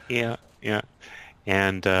 Yeah, yeah.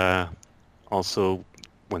 And also,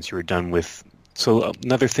 once you were done with... So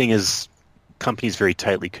another thing is companies very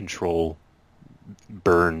tightly control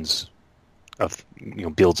burns of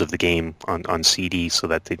builds of the game on CD so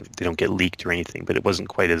that they don't get leaked or anything. But it wasn't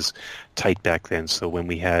quite as tight back then. So when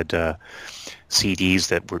we had CDs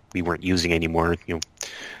that we weren't using anymore,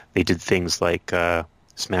 they did things like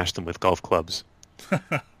smash them with golf clubs,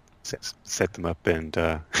 set them up,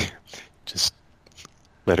 and just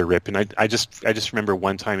let her rip. And I just remember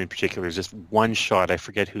one time in particular, just one shot. I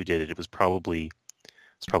forget who did it. It was probably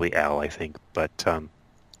Al, I think. But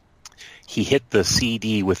he hit the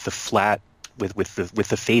CD with the flat with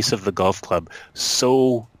the face of the golf club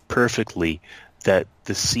so perfectly that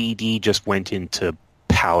the CD just went into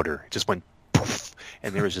powder. It just went poof,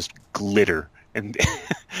 and there was just glitter, and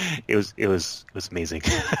it was amazing.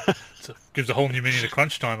 So it gives a whole new meaning to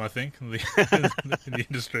crunch time, I think, in the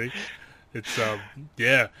industry. It's and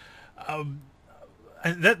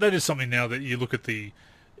that is something now that you look at the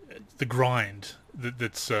grind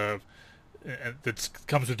that's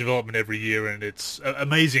comes with development every year, and it's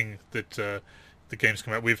amazing that the games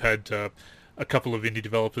come out. We've had a couple of indie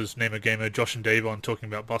developers, Nemo Gamer, Josh and Dave, on talking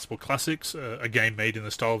about Basketball Classics, a game made in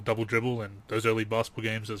the style of Double Dribble and those early basketball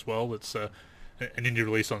games as well. It's an indie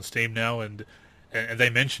release on Steam now, and they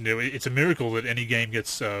mentioned it's a miracle that any game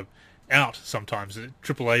gets out sometimes,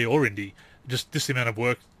 AAA or indie. Just the amount of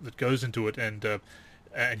work that goes into it, and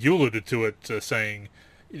you alluded to it, saying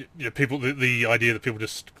people the idea that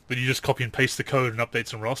you just copy and paste the code and update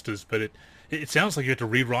some rosters, but it sounds like you had to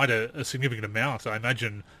rewrite a significant amount. I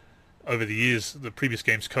imagine over the years the previous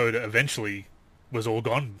game's code eventually was all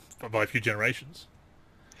gone by a few generations.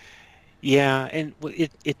 Yeah, and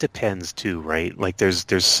it depends too, right? Like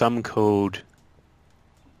there's some code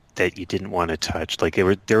that you didn't want to touch. Like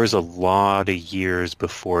there was a lot of years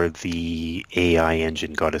before the AI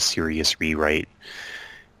engine got a serious rewrite,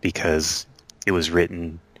 because it was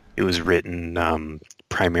written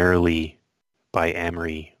primarily by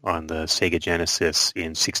Amory on the Sega Genesis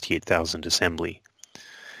in 68,000 assembly,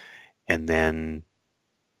 and then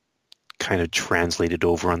kind of translated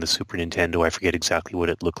over on the Super Nintendo. I forget exactly what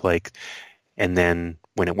it looked like. And then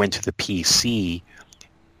when it went to the PC,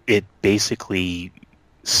 it basically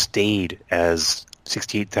stayed as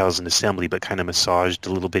 68,000 assembly, but kind of massaged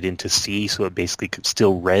a little bit into C, so it basically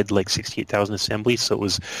still read like 68,000 assembly. So it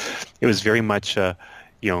was very much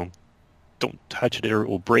don't touch it or it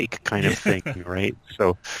will break kind of thing, right?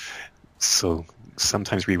 So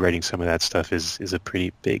sometimes rewriting some of that stuff is a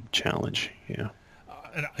pretty big challenge. Yeah.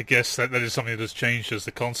 And I guess that is something that has changed as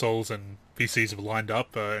the consoles and PCs have lined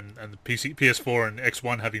up, and the PS4 and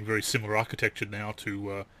X1 having very similar architecture now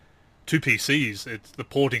to PCs. It's the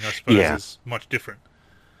porting, I suppose, is much different.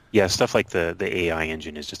 Yeah, stuff like the AI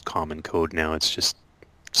engine is just common code now. It's just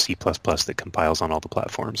C++ that compiles on all the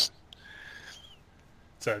platforms.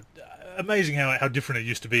 So amazing how different it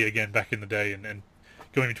used to be again back in the day, and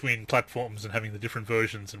going between platforms and having the different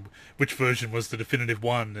versions and which version was the definitive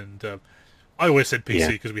one. And I always said PC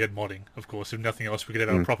because we had modding, of course. If nothing else, we could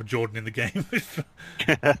have a proper Jordan in the game.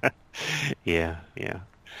 Yeah.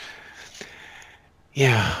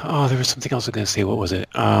 Oh, there was something else I was going to say. What was it?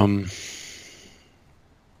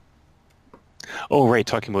 Oh, right.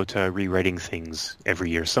 Talking about rewriting things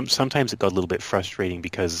every year. Sometimes it got a little bit frustrating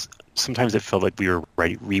because sometimes it felt like we were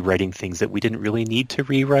rewriting things that we didn't really need to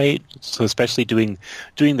rewrite. So especially doing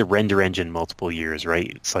the render engine multiple years, right?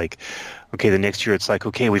 It's like, okay, the next year it's like,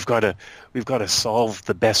 okay, we've got to solve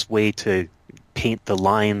the best way to paint the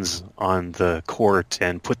lines on the court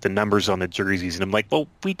and put the numbers on the jerseys. And I'm like, well,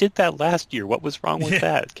 we did that last year. What was wrong with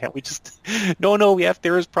that? Can't we just... No,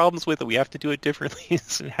 there is problems with it. We have to do it differently.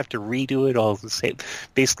 We have to redo it all the same.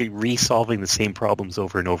 Basically resolving the same problems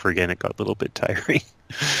over and over again. It got a little bit tiring.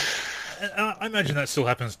 I imagine that still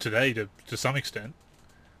happens today to some extent.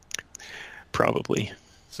 Probably.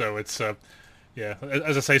 So it's... as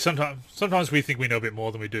I say, sometimes we think we know a bit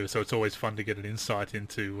more than we do, so it's always fun to get an insight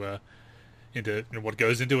into what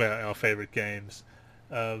goes into our favorite games.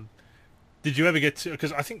 Did you ever get to...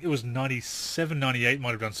 Because I think it was 97, 98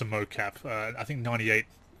 might have done some mocap. I think 98,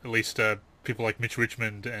 at least people like Mitch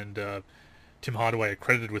Richmond and Tim Hardaway are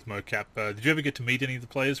credited with mocap. Did you ever get to meet any of the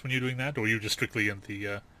players when you were doing that, or were you just strictly in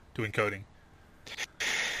the doing coding?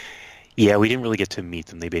 Yeah, we didn't really get to meet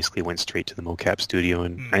them. They basically went straight to the mocap studio,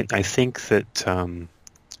 and I think that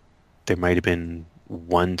there might have been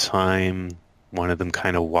one time one of them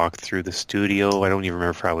kind of walked through the studio. I don't even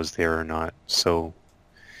remember if I was there or not. So,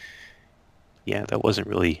 yeah, that wasn't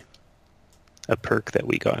really a perk that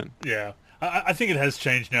we got. Yeah. I think it has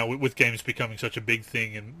changed now with games becoming such a big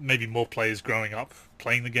thing, and maybe more players growing up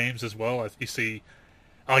playing the games as well. You see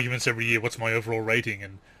arguments every year. What's my overall rating?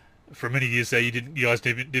 And for many years there, you guys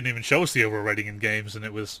didn't even show us the overall rating in games, and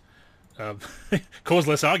it was caused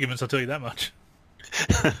less arguments. I'll tell you that much.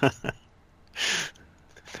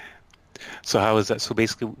 So how is that? So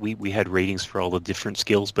basically, we had ratings for all the different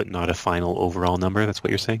skills, but not a final overall number. That's what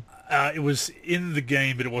you're saying? It was in the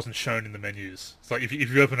game, but it wasn't shown in the menus. It's like if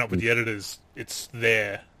you open up with the editors, it's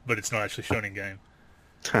there, but it's not actually shown in game.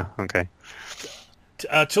 Huh, okay.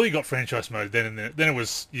 Till you got franchise mode, then it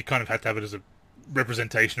was, you kind of had to have it as a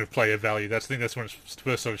representation of player value. I think that's when it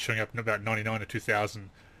first started showing up in about 99 or 2000,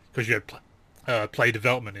 because you had play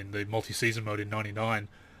development in the multi-season mode in 99.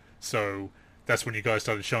 So that's when you guys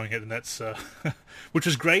started showing it, and that's which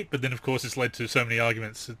was great. But then, of course, it's led to so many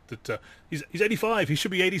arguments that he's 85, he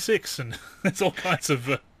should be 86, and that's all kinds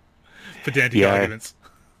of pedantic arguments.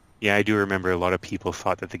 Yeah, I do remember a lot of people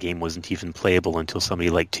thought that the game wasn't even playable until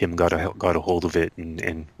somebody like Tim got a hold of it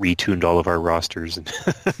and retuned all of our rosters. And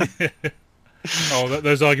oh,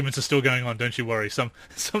 those arguments are still going on. Don't you worry. Some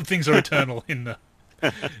things are eternal in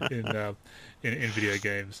video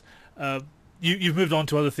games. You've moved on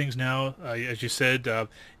to other things now, as you said.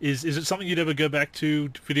 Is it something you'd ever go back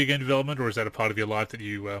to video game development, or is that a part of your life that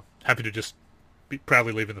you happy to just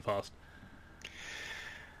proudly leave in the past?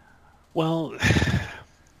 Well,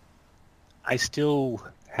 I still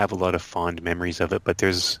have a lot of fond memories of it, but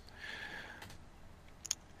the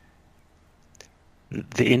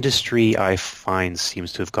industry, I find,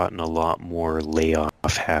 seems to have gotten a lot more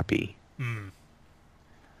layoff happy. Mm.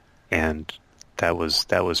 And that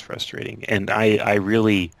was frustrating. And I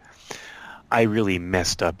really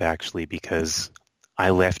messed up, actually, because I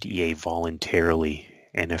left EA voluntarily,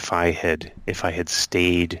 and if I had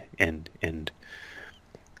stayed and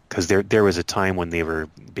because there was a time when they were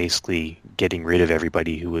basically getting rid of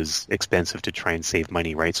everybody who was expensive to try and save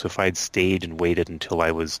money, right? So if I'd stayed and waited until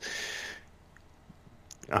I was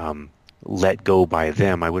let go by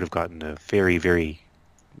them, I would have gotten a very, very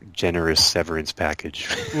generous severance package.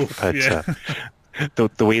 Oof, but yeah.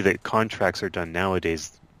 The way that contracts are done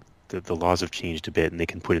nowadays, the laws have changed a bit, and they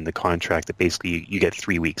can put in the contract that basically you get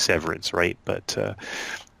 3 weeks severance, right? But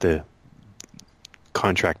the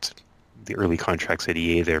early contracts at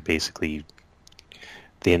EA, they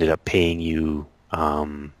ended up paying you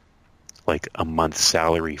like a month's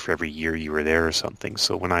salary for every year you were there or something.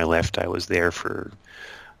 So when I left, I was there for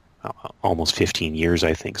almost 15 years,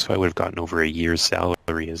 I think. So I would have gotten over a year's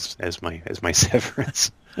salary as my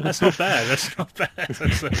severance. That's not bad. That's not bad.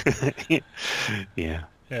 That's, yeah.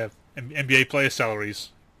 Yeah. NBA player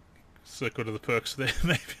salaries. So go to the perks there,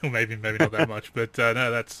 maybe not that much, but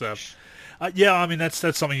no, that's yeah. I mean, that's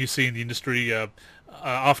something you see in the industry.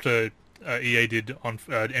 After EA did on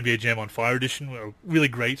NBA Jam on Fire Edition, a really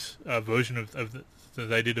great version of that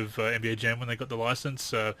they did of NBA Jam when they got the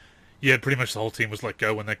license. Yeah, pretty much the whole team was let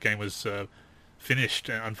go when that game was finished,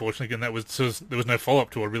 unfortunately, and there was no follow-up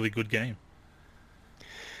to a really good game.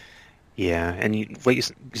 Yeah, and you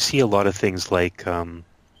see a lot of things like when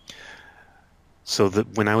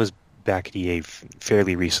I was back at EA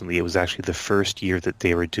fairly recently, it was actually the first year that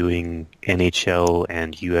they were doing NHL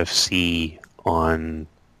and UFC on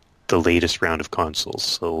the latest round of consoles,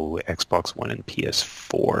 so Xbox One and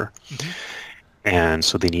PS4. Mm-hmm. And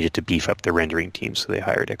so they needed to beef up the rendering team, so they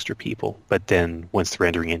hired extra people. But then once the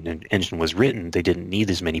rendering engine was written, they didn't need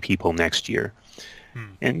as many people next year.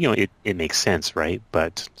 And, it makes sense, right?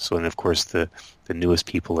 But so then, of course, the newest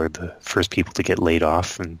people are the first people to get laid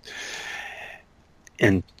off.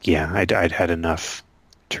 And yeah, I'd had enough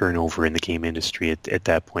turnover in the game industry at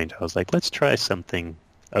that point. I was like, let's try something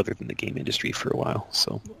other than the game industry for a while.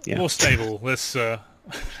 So, yeah. More stable, less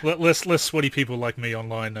sweaty people like me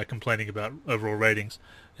online complaining about overall ratings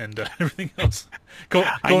and everything else.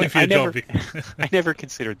 Calling for your job. I never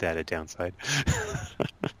considered that a downside.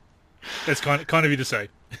 That's kind of you to say.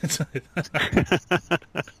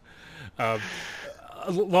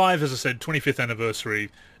 Live, as I said, 25th anniversary.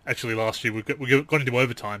 Actually, last year we got into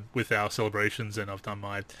overtime with our celebrations, and I've done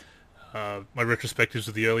my retrospectives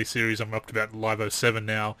of the early series. I'm up to about Live 07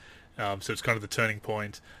 now, so it's kind of the turning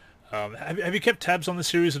point. Have you kept tabs on the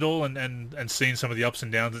series at all, and seen some of the ups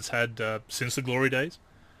and downs it's had since the glory days?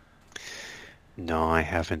 No, I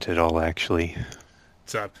haven't at all, actually.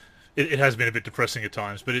 So it has been a bit depressing at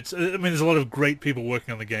times, but there's a lot of great people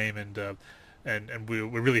working on the game, and we're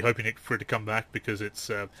really hoping for it to come back, because it's.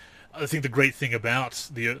 I think the great thing about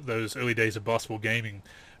those early days of basketball gaming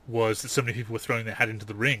was that so many people were throwing their hat into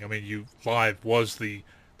the ring. I mean, Live was the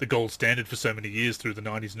gold standard for so many years through the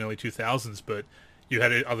 90s and early 2000s, but you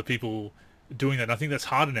had other people doing that. And I think that's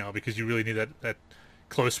harder now because you really need that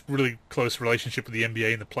really close relationship with the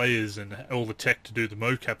NBA and the players and all the tech to do the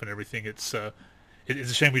mocap and everything. It's a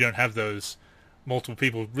shame we don't have those multiple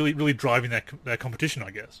people really driving that competition,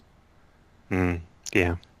 I guess.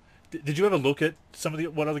 Yeah. Did you ever look at some of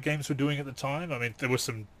what other games were doing at the time? I mean, there was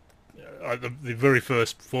some the very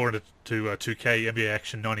first forerunner to 2K, NBA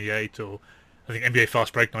Action 98, or I think NBA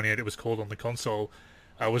Fast Break 98 it was called on the console.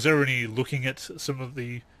 Was there any looking at some of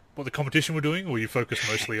what the competition were doing, or were you focused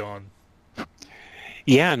mostly on?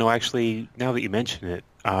 Yeah, no, actually, now that you mention it,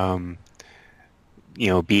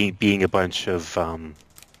 being a bunch of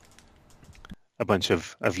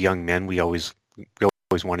young men, we always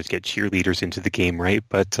wanted to get cheerleaders into the game, right?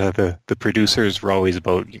 But the producers were always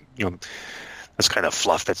about, that's kind of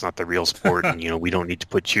fluff. That's not the real sport, and we don't need to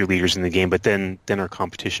put cheerleaders in the game. But then our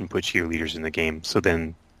competition put cheerleaders in the game. So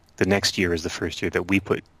then the next year is the first year that we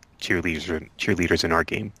put cheerleaders in our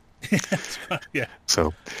game. That's right, yeah.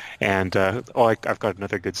 So, and I've got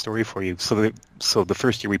another good story for you. So the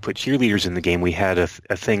first year we put cheerleaders in the game, we had a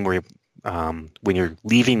thing where when you're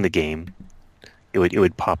leaving the game, it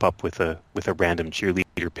would pop up with a random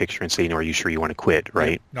cheerleader picture and say, "Are you sure you want to quit?"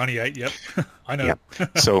 Right? 98. Yep, I know. Yeah.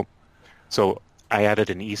 So I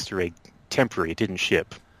added an Easter egg, temporary. It didn't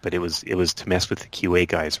ship, but it was to mess with the QA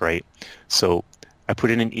guys, right? So I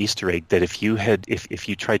put in an Easter egg that if you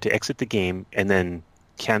tried to exit the game and then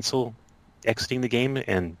cancel exiting the game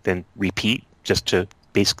and then repeat just to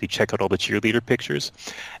basically check out all the cheerleader pictures,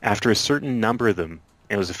 after a certain number of them,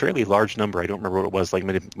 and it was a fairly large number, I don't remember what it was, like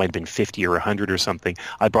it might have been 50 or 100 or something,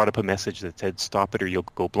 I brought up a message that said, "Stop it or you'll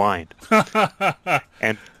go blind."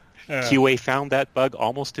 And QA found that bug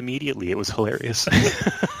almost immediately. It was hilarious.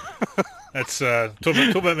 That's talk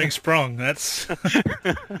about being sprung. That's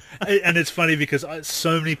and it's funny because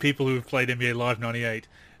so many people who have played NBA Live 98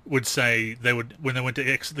 would say they would, when they went to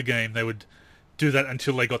exit the game, they would do that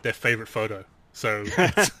until they got their favorite photo. So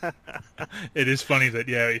it is funny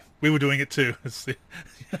that we were doing it too. It's the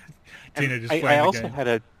teenagers playing the game. I also had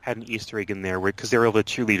an Easter egg in there because there were all the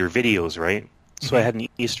cheerleader videos, right? So I had an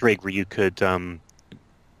Easter egg where you could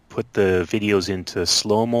put the videos into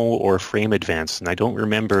slow-mo or frame advance, and I don't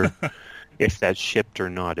remember if that shipped or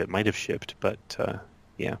not. It might have shipped, but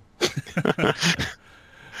yeah.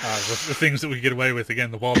 The things that we get away with, again,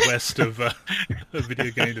 the Wild West of video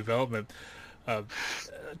game development.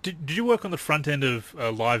 Did you work on the front end of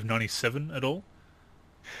Live 97 at all?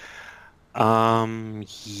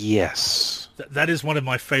 Yes. That is one of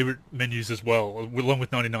my favorite menus as well, along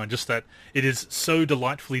with 99, just that it is so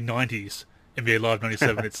delightfully 90s. NBA Live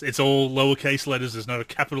 97. It's all lowercase letters. There's no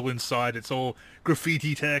capital inside. It's all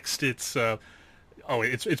graffiti text. It's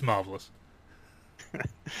marvelous.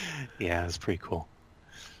 Yeah, it's pretty cool.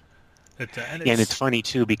 And it's funny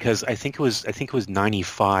too because I think it was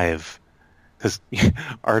 95. Because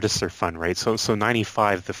artists are fun, right? So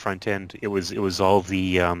 95, the front end, it was all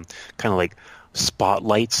the kind of like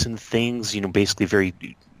spotlights and things. Basically very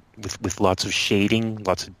with lots of shading.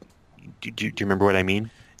 Lots of. Do you remember what I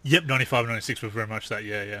mean? Yep, 95 and 96 were very much that,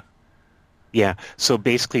 yeah. Yeah, so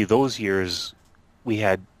basically those years we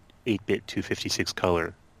had 8-bit 256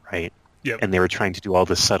 color, right? Yep. And they were trying to do all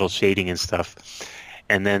the subtle shading and stuff.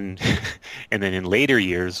 And then in later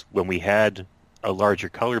years, when we had a larger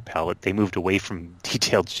color palette, they moved away from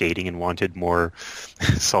detailed shading and wanted more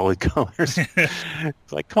solid colors.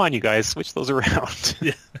 It's like, come on, you guys, switch those around.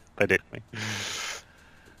 Yeah. But anyway.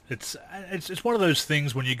 It's one of those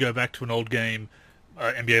things when you go back to an old game,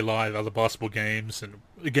 NBA Live, other basketball games, and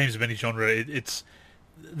games of any genre, it's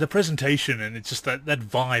the presentation, and it's just that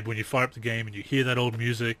vibe when you fire up the game and you hear that old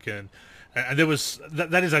music, and there was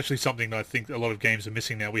that is actually something that I think a lot of games are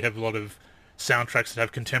missing now. We have a lot of soundtracks that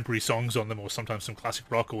have contemporary songs on them, or sometimes some classic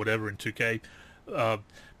rock or whatever in 2K,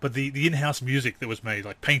 but the in-house music that was made,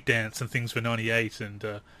 like Paint Dance and things for 98, and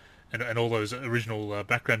all those original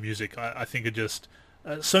background music, I think are just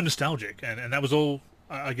so nostalgic, and that was all,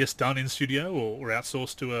 I guess, done in studio or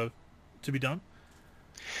outsourced to be done.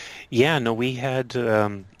 Yeah, no, we had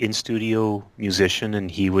in-studio musician,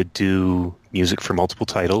 and he would do music for multiple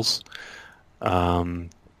titles.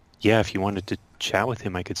 Yeah, if you wanted to chat with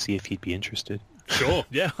him, I could see if he'd be interested. Sure,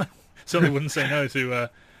 yeah. Certainly wouldn't say no to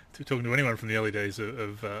talking to anyone from the early days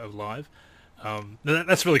of Live.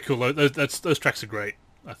 That's really cool. Those tracks are great,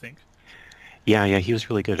 I think. Yeah, he was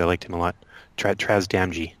really good. I liked him a lot. Traz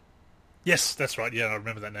Damji. Yes, that's right. Yeah, I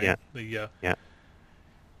remember that name. Yeah. Yeah.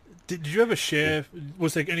 Did you ever share?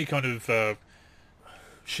 Was there any kind of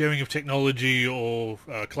sharing of technology or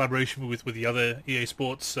collaboration with the other EA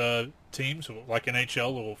Sports teams, or like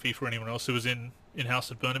NHL or FIFA or anyone else who was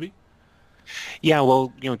in-house at Burnaby? Yeah,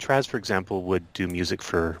 well, Traz, for example, would do music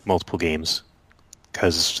for multiple games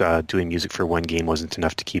because doing music for one game wasn't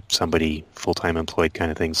enough to keep somebody full-time employed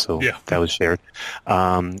kind of thing, so Yeah. that was shared.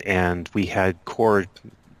 And we had core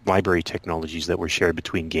library technologies that were shared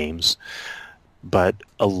between games, but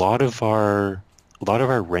a lot of our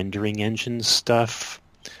rendering engine stuff,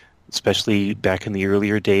 especially back in the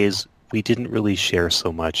earlier days, we didn't really share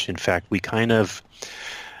so much. In fact, we were kind of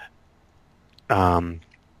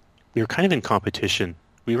in competition.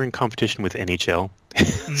 We were in competition with NHL.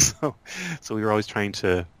 So we were always trying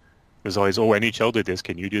to. It was always, oh, NHL did this.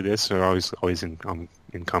 Can you do this? So we're always in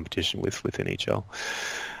competition with NHL.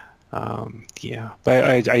 Yeah,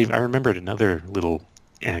 but I remembered another little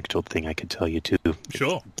anecdote thing I could tell you too.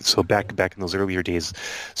 Sure. So back in those earlier days,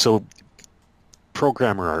 so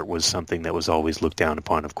programmer art was something that was always looked down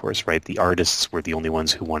upon. Of course, right? The artists were the only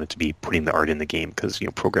ones who wanted to be putting the art in the game because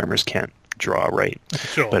programmers can't draw, right?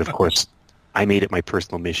 Sure. But of course, I made it my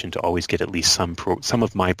personal mission to always get at least some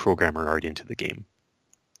of my programmer art into the game.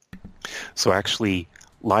 So actually,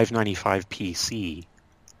 Live 95 PC,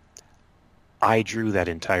 I drew that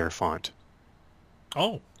entire font.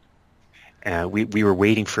 Oh. We were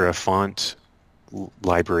waiting for a font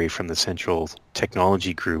library from the Central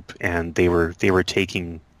Technology Group, and they were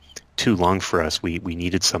taking too long for us. We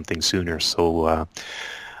needed something sooner, so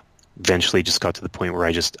eventually just got to the point where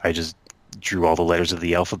I just drew all the letters of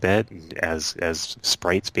the alphabet as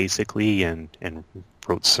sprites basically, and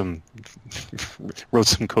wrote some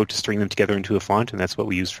code to string them together into a font, and that's what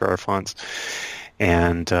we used for our fonts.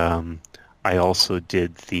 And I also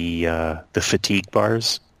did the fatigue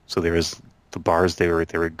bars. So there was the bars. They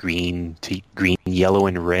were green, yellow,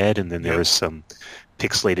 and red, and then there was some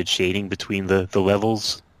pixelated shading between the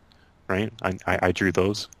levels. Right, I drew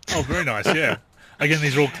those. Oh, very nice. Yeah. Again,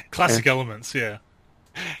 these are all classic elements. Yeah.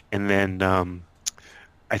 And then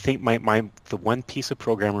I think the one piece of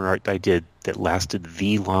programmer art I did that lasted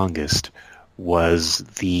the longest was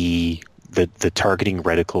the targeting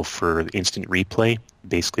reticle for instant replay.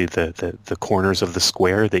 Basically, the corners of the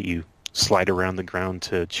square that you slide around the ground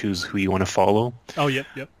to choose who you want to follow. Oh, yep.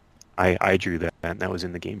 I drew that, and that was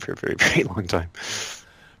in the game for a very, very long time.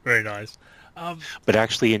 Very nice. But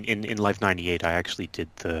actually, in Live 98, I actually did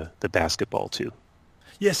the basketball too.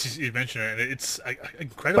 Yes, you mentioned it. It's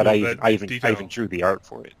incredible. But I even drew the art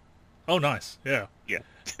for it. Oh, nice. Yeah. Yeah.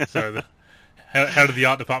 So, how did the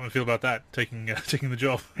art department feel about that, taking the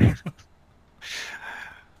job?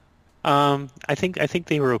 I think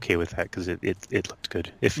they were okay with that because it looked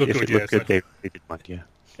good. If it looked good, they did one. Yeah.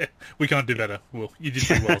 We can't do better. Well, you did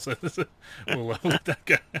pretty well, so we'll let that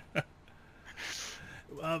go.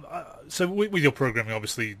 So with your programming,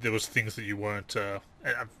 obviously there was things that you weren't.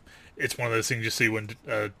 It's one of those things you see when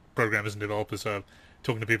programmers and developers are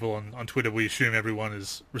talking to people on Twitter. We assume everyone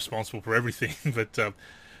is responsible for everything, but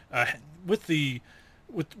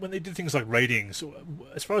when they did things like ratings,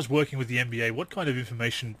 as far as working with the NBA, what kind of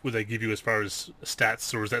information would they give you as far as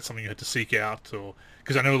stats, or is that something you had to seek out? Or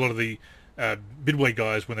because I know a lot of the Midway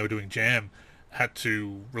guys, when they were doing Jam, had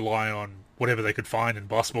to rely on whatever they could find in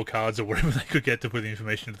basketball cards or whatever they could get to put the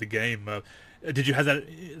information into the game. Did you have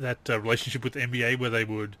that relationship with the NBA where they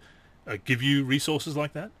would give you resources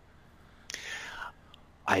like that?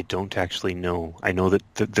 I don't actually know. I know that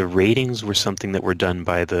the ratings were something that were done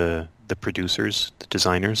by the producers, the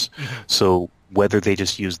designers. Mm-hmm. So whether they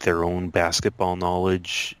just used their own basketball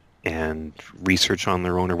knowledge and research on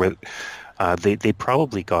their own, or whether they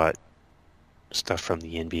probably got stuff from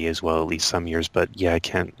the NBA as well, at least some years. But yeah, I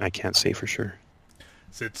can't say for sure.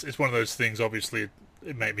 So it's one of those things. Obviously,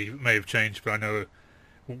 it may have changed, but I know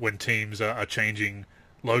when teams are changing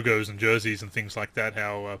logos and jerseys and things like that,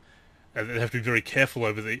 how they have to be very careful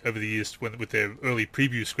over the years with their early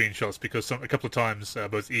preview screenshots, because a couple of times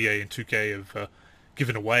both EA and 2K have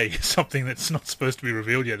given away something that's not supposed to be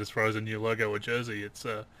revealed yet as far as a new logo or jersey. It's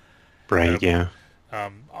right, yeah.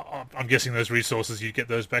 I'm guessing those resources, you get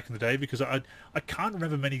those back in the day, because I can't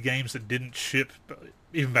remember many games that didn't ship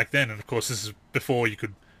even back then. And of course, this is before you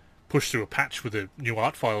could push through a patch with a new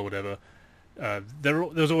art file or whatever. There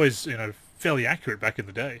was always fairly accurate back in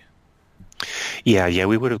the day. Yeah,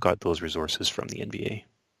 we would have got those resources from the NBA.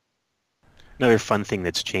 Another fun thing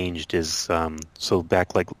that's changed is, so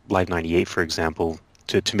back like Live 98, for example,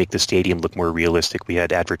 to make the stadium look more realistic, we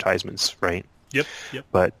had advertisements, right? Yep.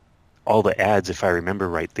 But all the ads, if I remember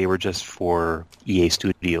right, they were just for EA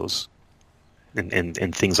Studios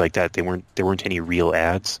and things like that. There weren't any real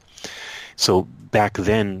ads. So back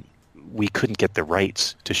then, we couldn't get the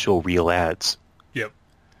rights to show real ads. Yep.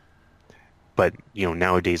 But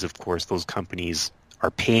nowadays, of course, those companies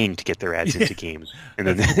are paying to get their ads into games. And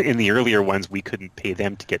then in the earlier ones, we couldn't pay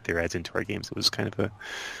them to get their ads into our games. It was kind of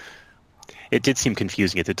it did seem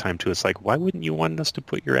confusing at the time too. It's like, why wouldn't you want us to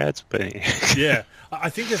put your ads? But yeah, I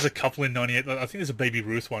think there's a couple in '98. I think there's a Baby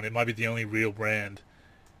Ruth one. It might be the only real brand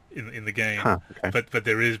in the game. Okay. But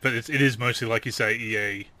it is mostly, like you say,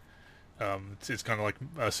 EA. It's kind of like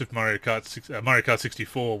Super Mario Kart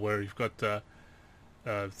 64, where you've got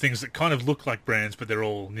things that kind of look like brands, but they're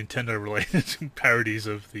all Nintendo related parodies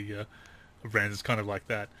of the brands. It's kind of like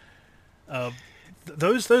that.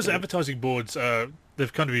 Those advertising boards,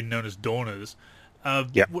 they've kind of been known as Dawners.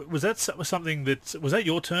 Was that something was that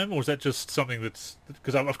your term, or was that just something that's,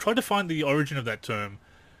 because I've tried to find the origin of that term.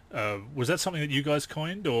 Was that something that you guys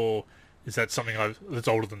coined, or is that something that's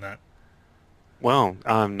older than that? Well,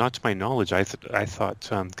 not to my knowledge. I thought,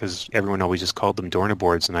 because everyone always just called them Dorna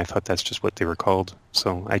boards, and I thought that's just what they were called.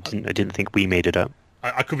 So I didn't think we made it up.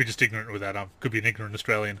 I could be just ignorant with that. I could be an ignorant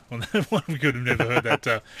Australian on that one. We could have never heard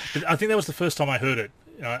that. I think that was the first time I heard it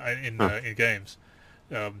in games.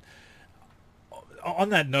 On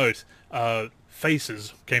that note,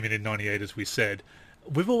 Faces came in '98, as we said.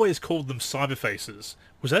 We've always called them Cyber Faces.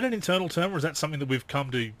 Was that an internal term, or is that something that we've come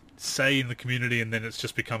to say in the community and then it's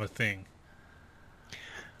just become a thing?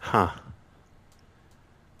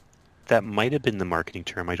 That might have been the marketing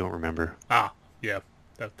term. I don't remember. Yeah.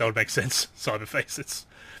 That would make sense. Cyber Faces.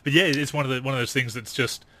 But yeah, it's one of those things that's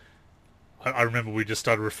just. I remember we just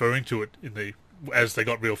started referring to it as they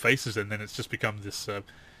got real faces, and then it's just become this.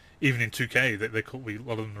 Even in 2K, a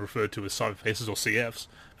lot of them are referred to as Cyber Faces or CFs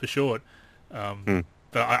for short. But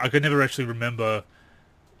I could never actually remember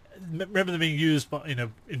them being used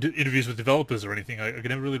in interviews with developers or anything. I could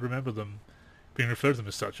never really remember them being referred to them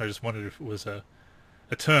as such. I just wondered if it was a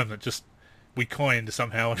term that just we coined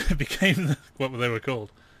somehow and it became what they were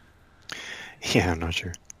called. Yeah, I'm not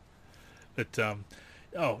sure. But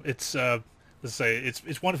it's let's say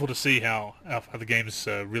it's wonderful to see how the game's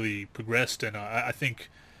really progressed, and I think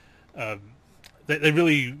they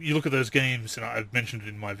really, you look at those games, and I've mentioned it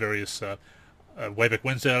in my various Wayback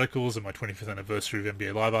Wednesday articles and my 25th anniversary of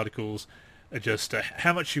NBA Live articles, just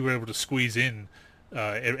how much you were able to squeeze in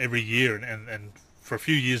every year, and for a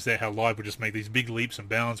few years there, how Live would just make these big leaps and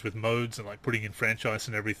bounds with modes and like putting in franchise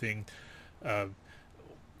and everything.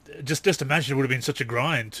 Just imagine it would have been such a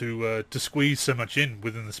grind to squeeze so much in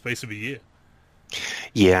within the space of a year.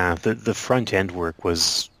 Yeah, the front end work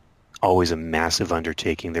was always a massive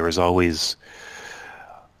undertaking. There was always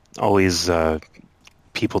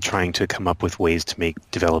people trying to come up with ways to make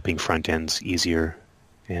developing front ends easier,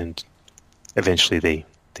 and eventually they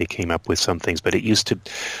came up with some things. But it used to,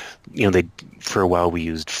 for a while we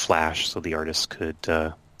used Flash so the artists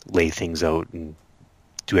could lay things out and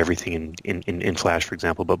do everything in Flash, for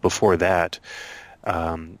example. But before that,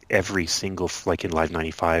 every single, like in Live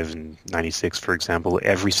 95 and 96, for example,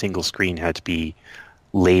 every single screen had to be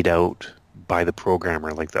laid out by the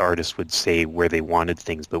programmer. Like the artist would say where they wanted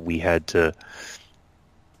things, but we had to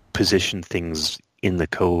position things in the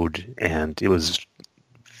code, and it was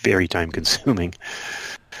very time consuming.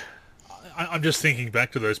 I'm just thinking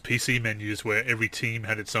back to those PC menus where every team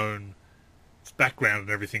had its own background and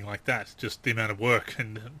everything like that. Just the amount of work,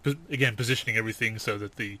 and again, positioning everything so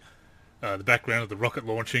that the background of the rocket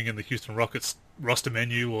launching and the Houston Rockets roster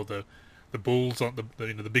menu, or the Bulls on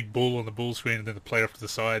the big bull on the bull screen, and then the player off to the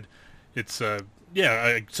side. It's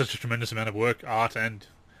such a tremendous amount of work, art, and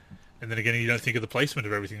then again, you don't think of the placement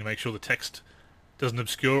of everything to make sure the text doesn't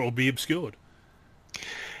obscure or be obscured.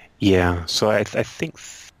 Yeah, so I think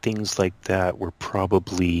things like that were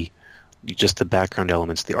probably just the background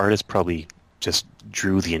elements. The artist probably just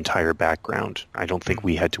drew the entire background. I don't think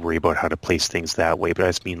we had to worry about how to place things that way, but I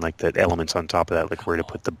just mean like the elements on top of that, like where to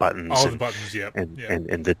put the buttons. The buttons, yeah.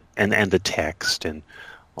 And the text and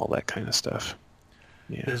all that kind of stuff.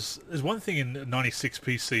 Yeah. There's one thing in 96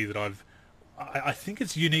 PC that I think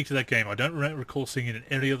it's unique to that game. I don't recall seeing it in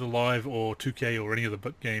any other Live or 2K or any other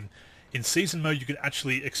game. In season mode, you could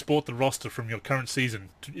actually export the roster from your current season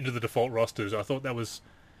into the default rosters. I thought that was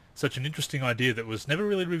such an interesting idea that was never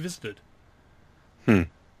really revisited.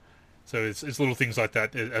 So it's little things like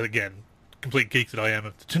that. Again, complete geek that I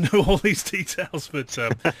am to know all these details, but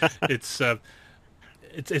it's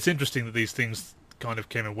interesting that these things kind of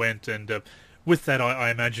came and went. And with that,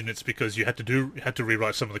 I imagine it's because you had to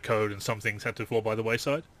rewrite some of the code, and some things had to fall by the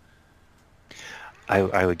wayside.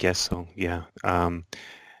 I would guess so. Yeah.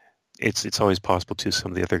 It's always possible too.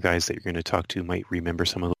 Some of the other guys that you're going to talk to might remember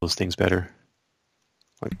some of those things better.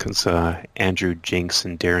 Because Andrew Jinks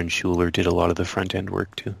and Darren Schuler did a lot of the front end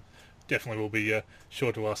work too. Definitely will be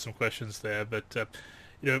sure to ask some questions there. But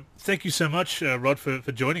Thank you so much, Rod, for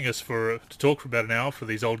joining us to talk for about an hour for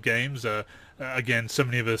these old games. Again, so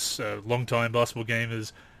many of us long-time basketball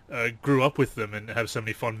gamers grew up with them and have so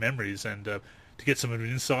many fond memories, and to get some of an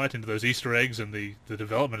insight into those Easter eggs and the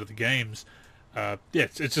development of the games,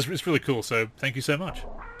 it's really cool. So thank you so much.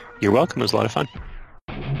 You're welcome. It was a lot of fun.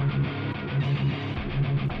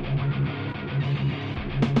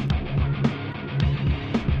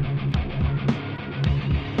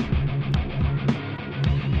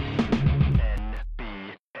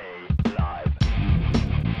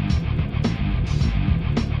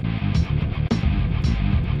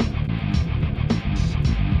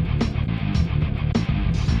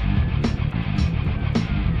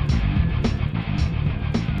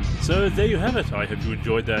 So there you have it. I hope you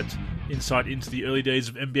enjoyed that insight into the early days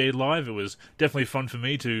of NBA Live. It was definitely fun for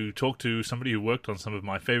me to talk to somebody who worked on some of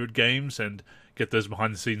my favorite games and get those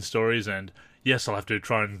behind-the-scenes stories. And yes, I'll have to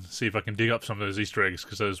try and see if I can dig up some of those Easter eggs,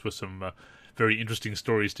 because those were some very interesting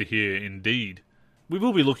stories to hear indeed. We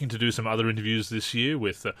will be looking to do some other interviews this year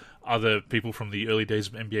with other people from the early days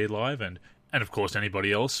of NBA Live, and of course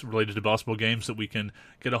anybody else related to basketball games that we can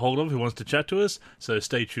get a hold of who wants to chat to us. So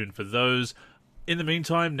stay tuned for those. In the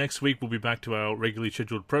meantime, next week we'll be back to our regularly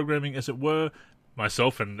scheduled programming, as it were.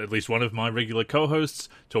 Myself and at least one of my regular co-hosts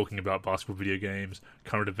talking about basketball video games,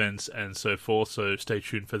 current events, and so forth. So stay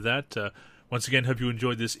tuned for that. Once again, hope you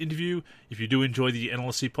enjoyed this interview. If you do enjoy the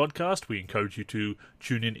NLSC podcast, we encourage you to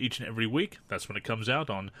tune in each and every week. That's when it comes out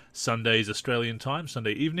on Sundays Australian time,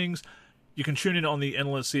 Sunday evenings. You can tune in on the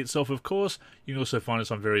NLSC itself, of course. You can also find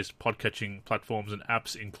us on various podcatching platforms and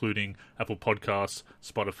apps, including Apple Podcasts,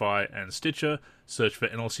 Spotify, and Stitcher. Search for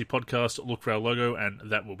NLSC Podcast, look for our logo, and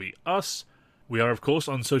that will be us. We are, of course,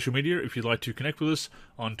 on social media if you'd like to connect with us.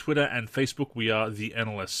 On Twitter and Facebook, we are the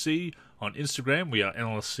NLSC. On Instagram, we are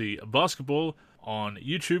NLSC Basketball. On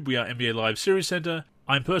YouTube, we are NBA Live Series Center.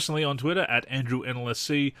 I'm personally on Twitter at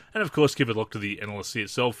AndrewNLSC, and of course keep it locked to the NLSC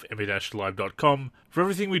itself, nba-live.com, for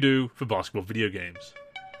everything we do for basketball video games.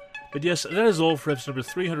 But yes, that is all for episode number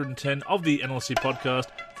 310 of the NLSC podcast.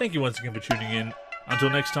 Thank you once again for tuning in. Until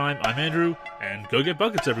next time, I'm Andrew, and go get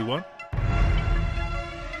buckets, everyone.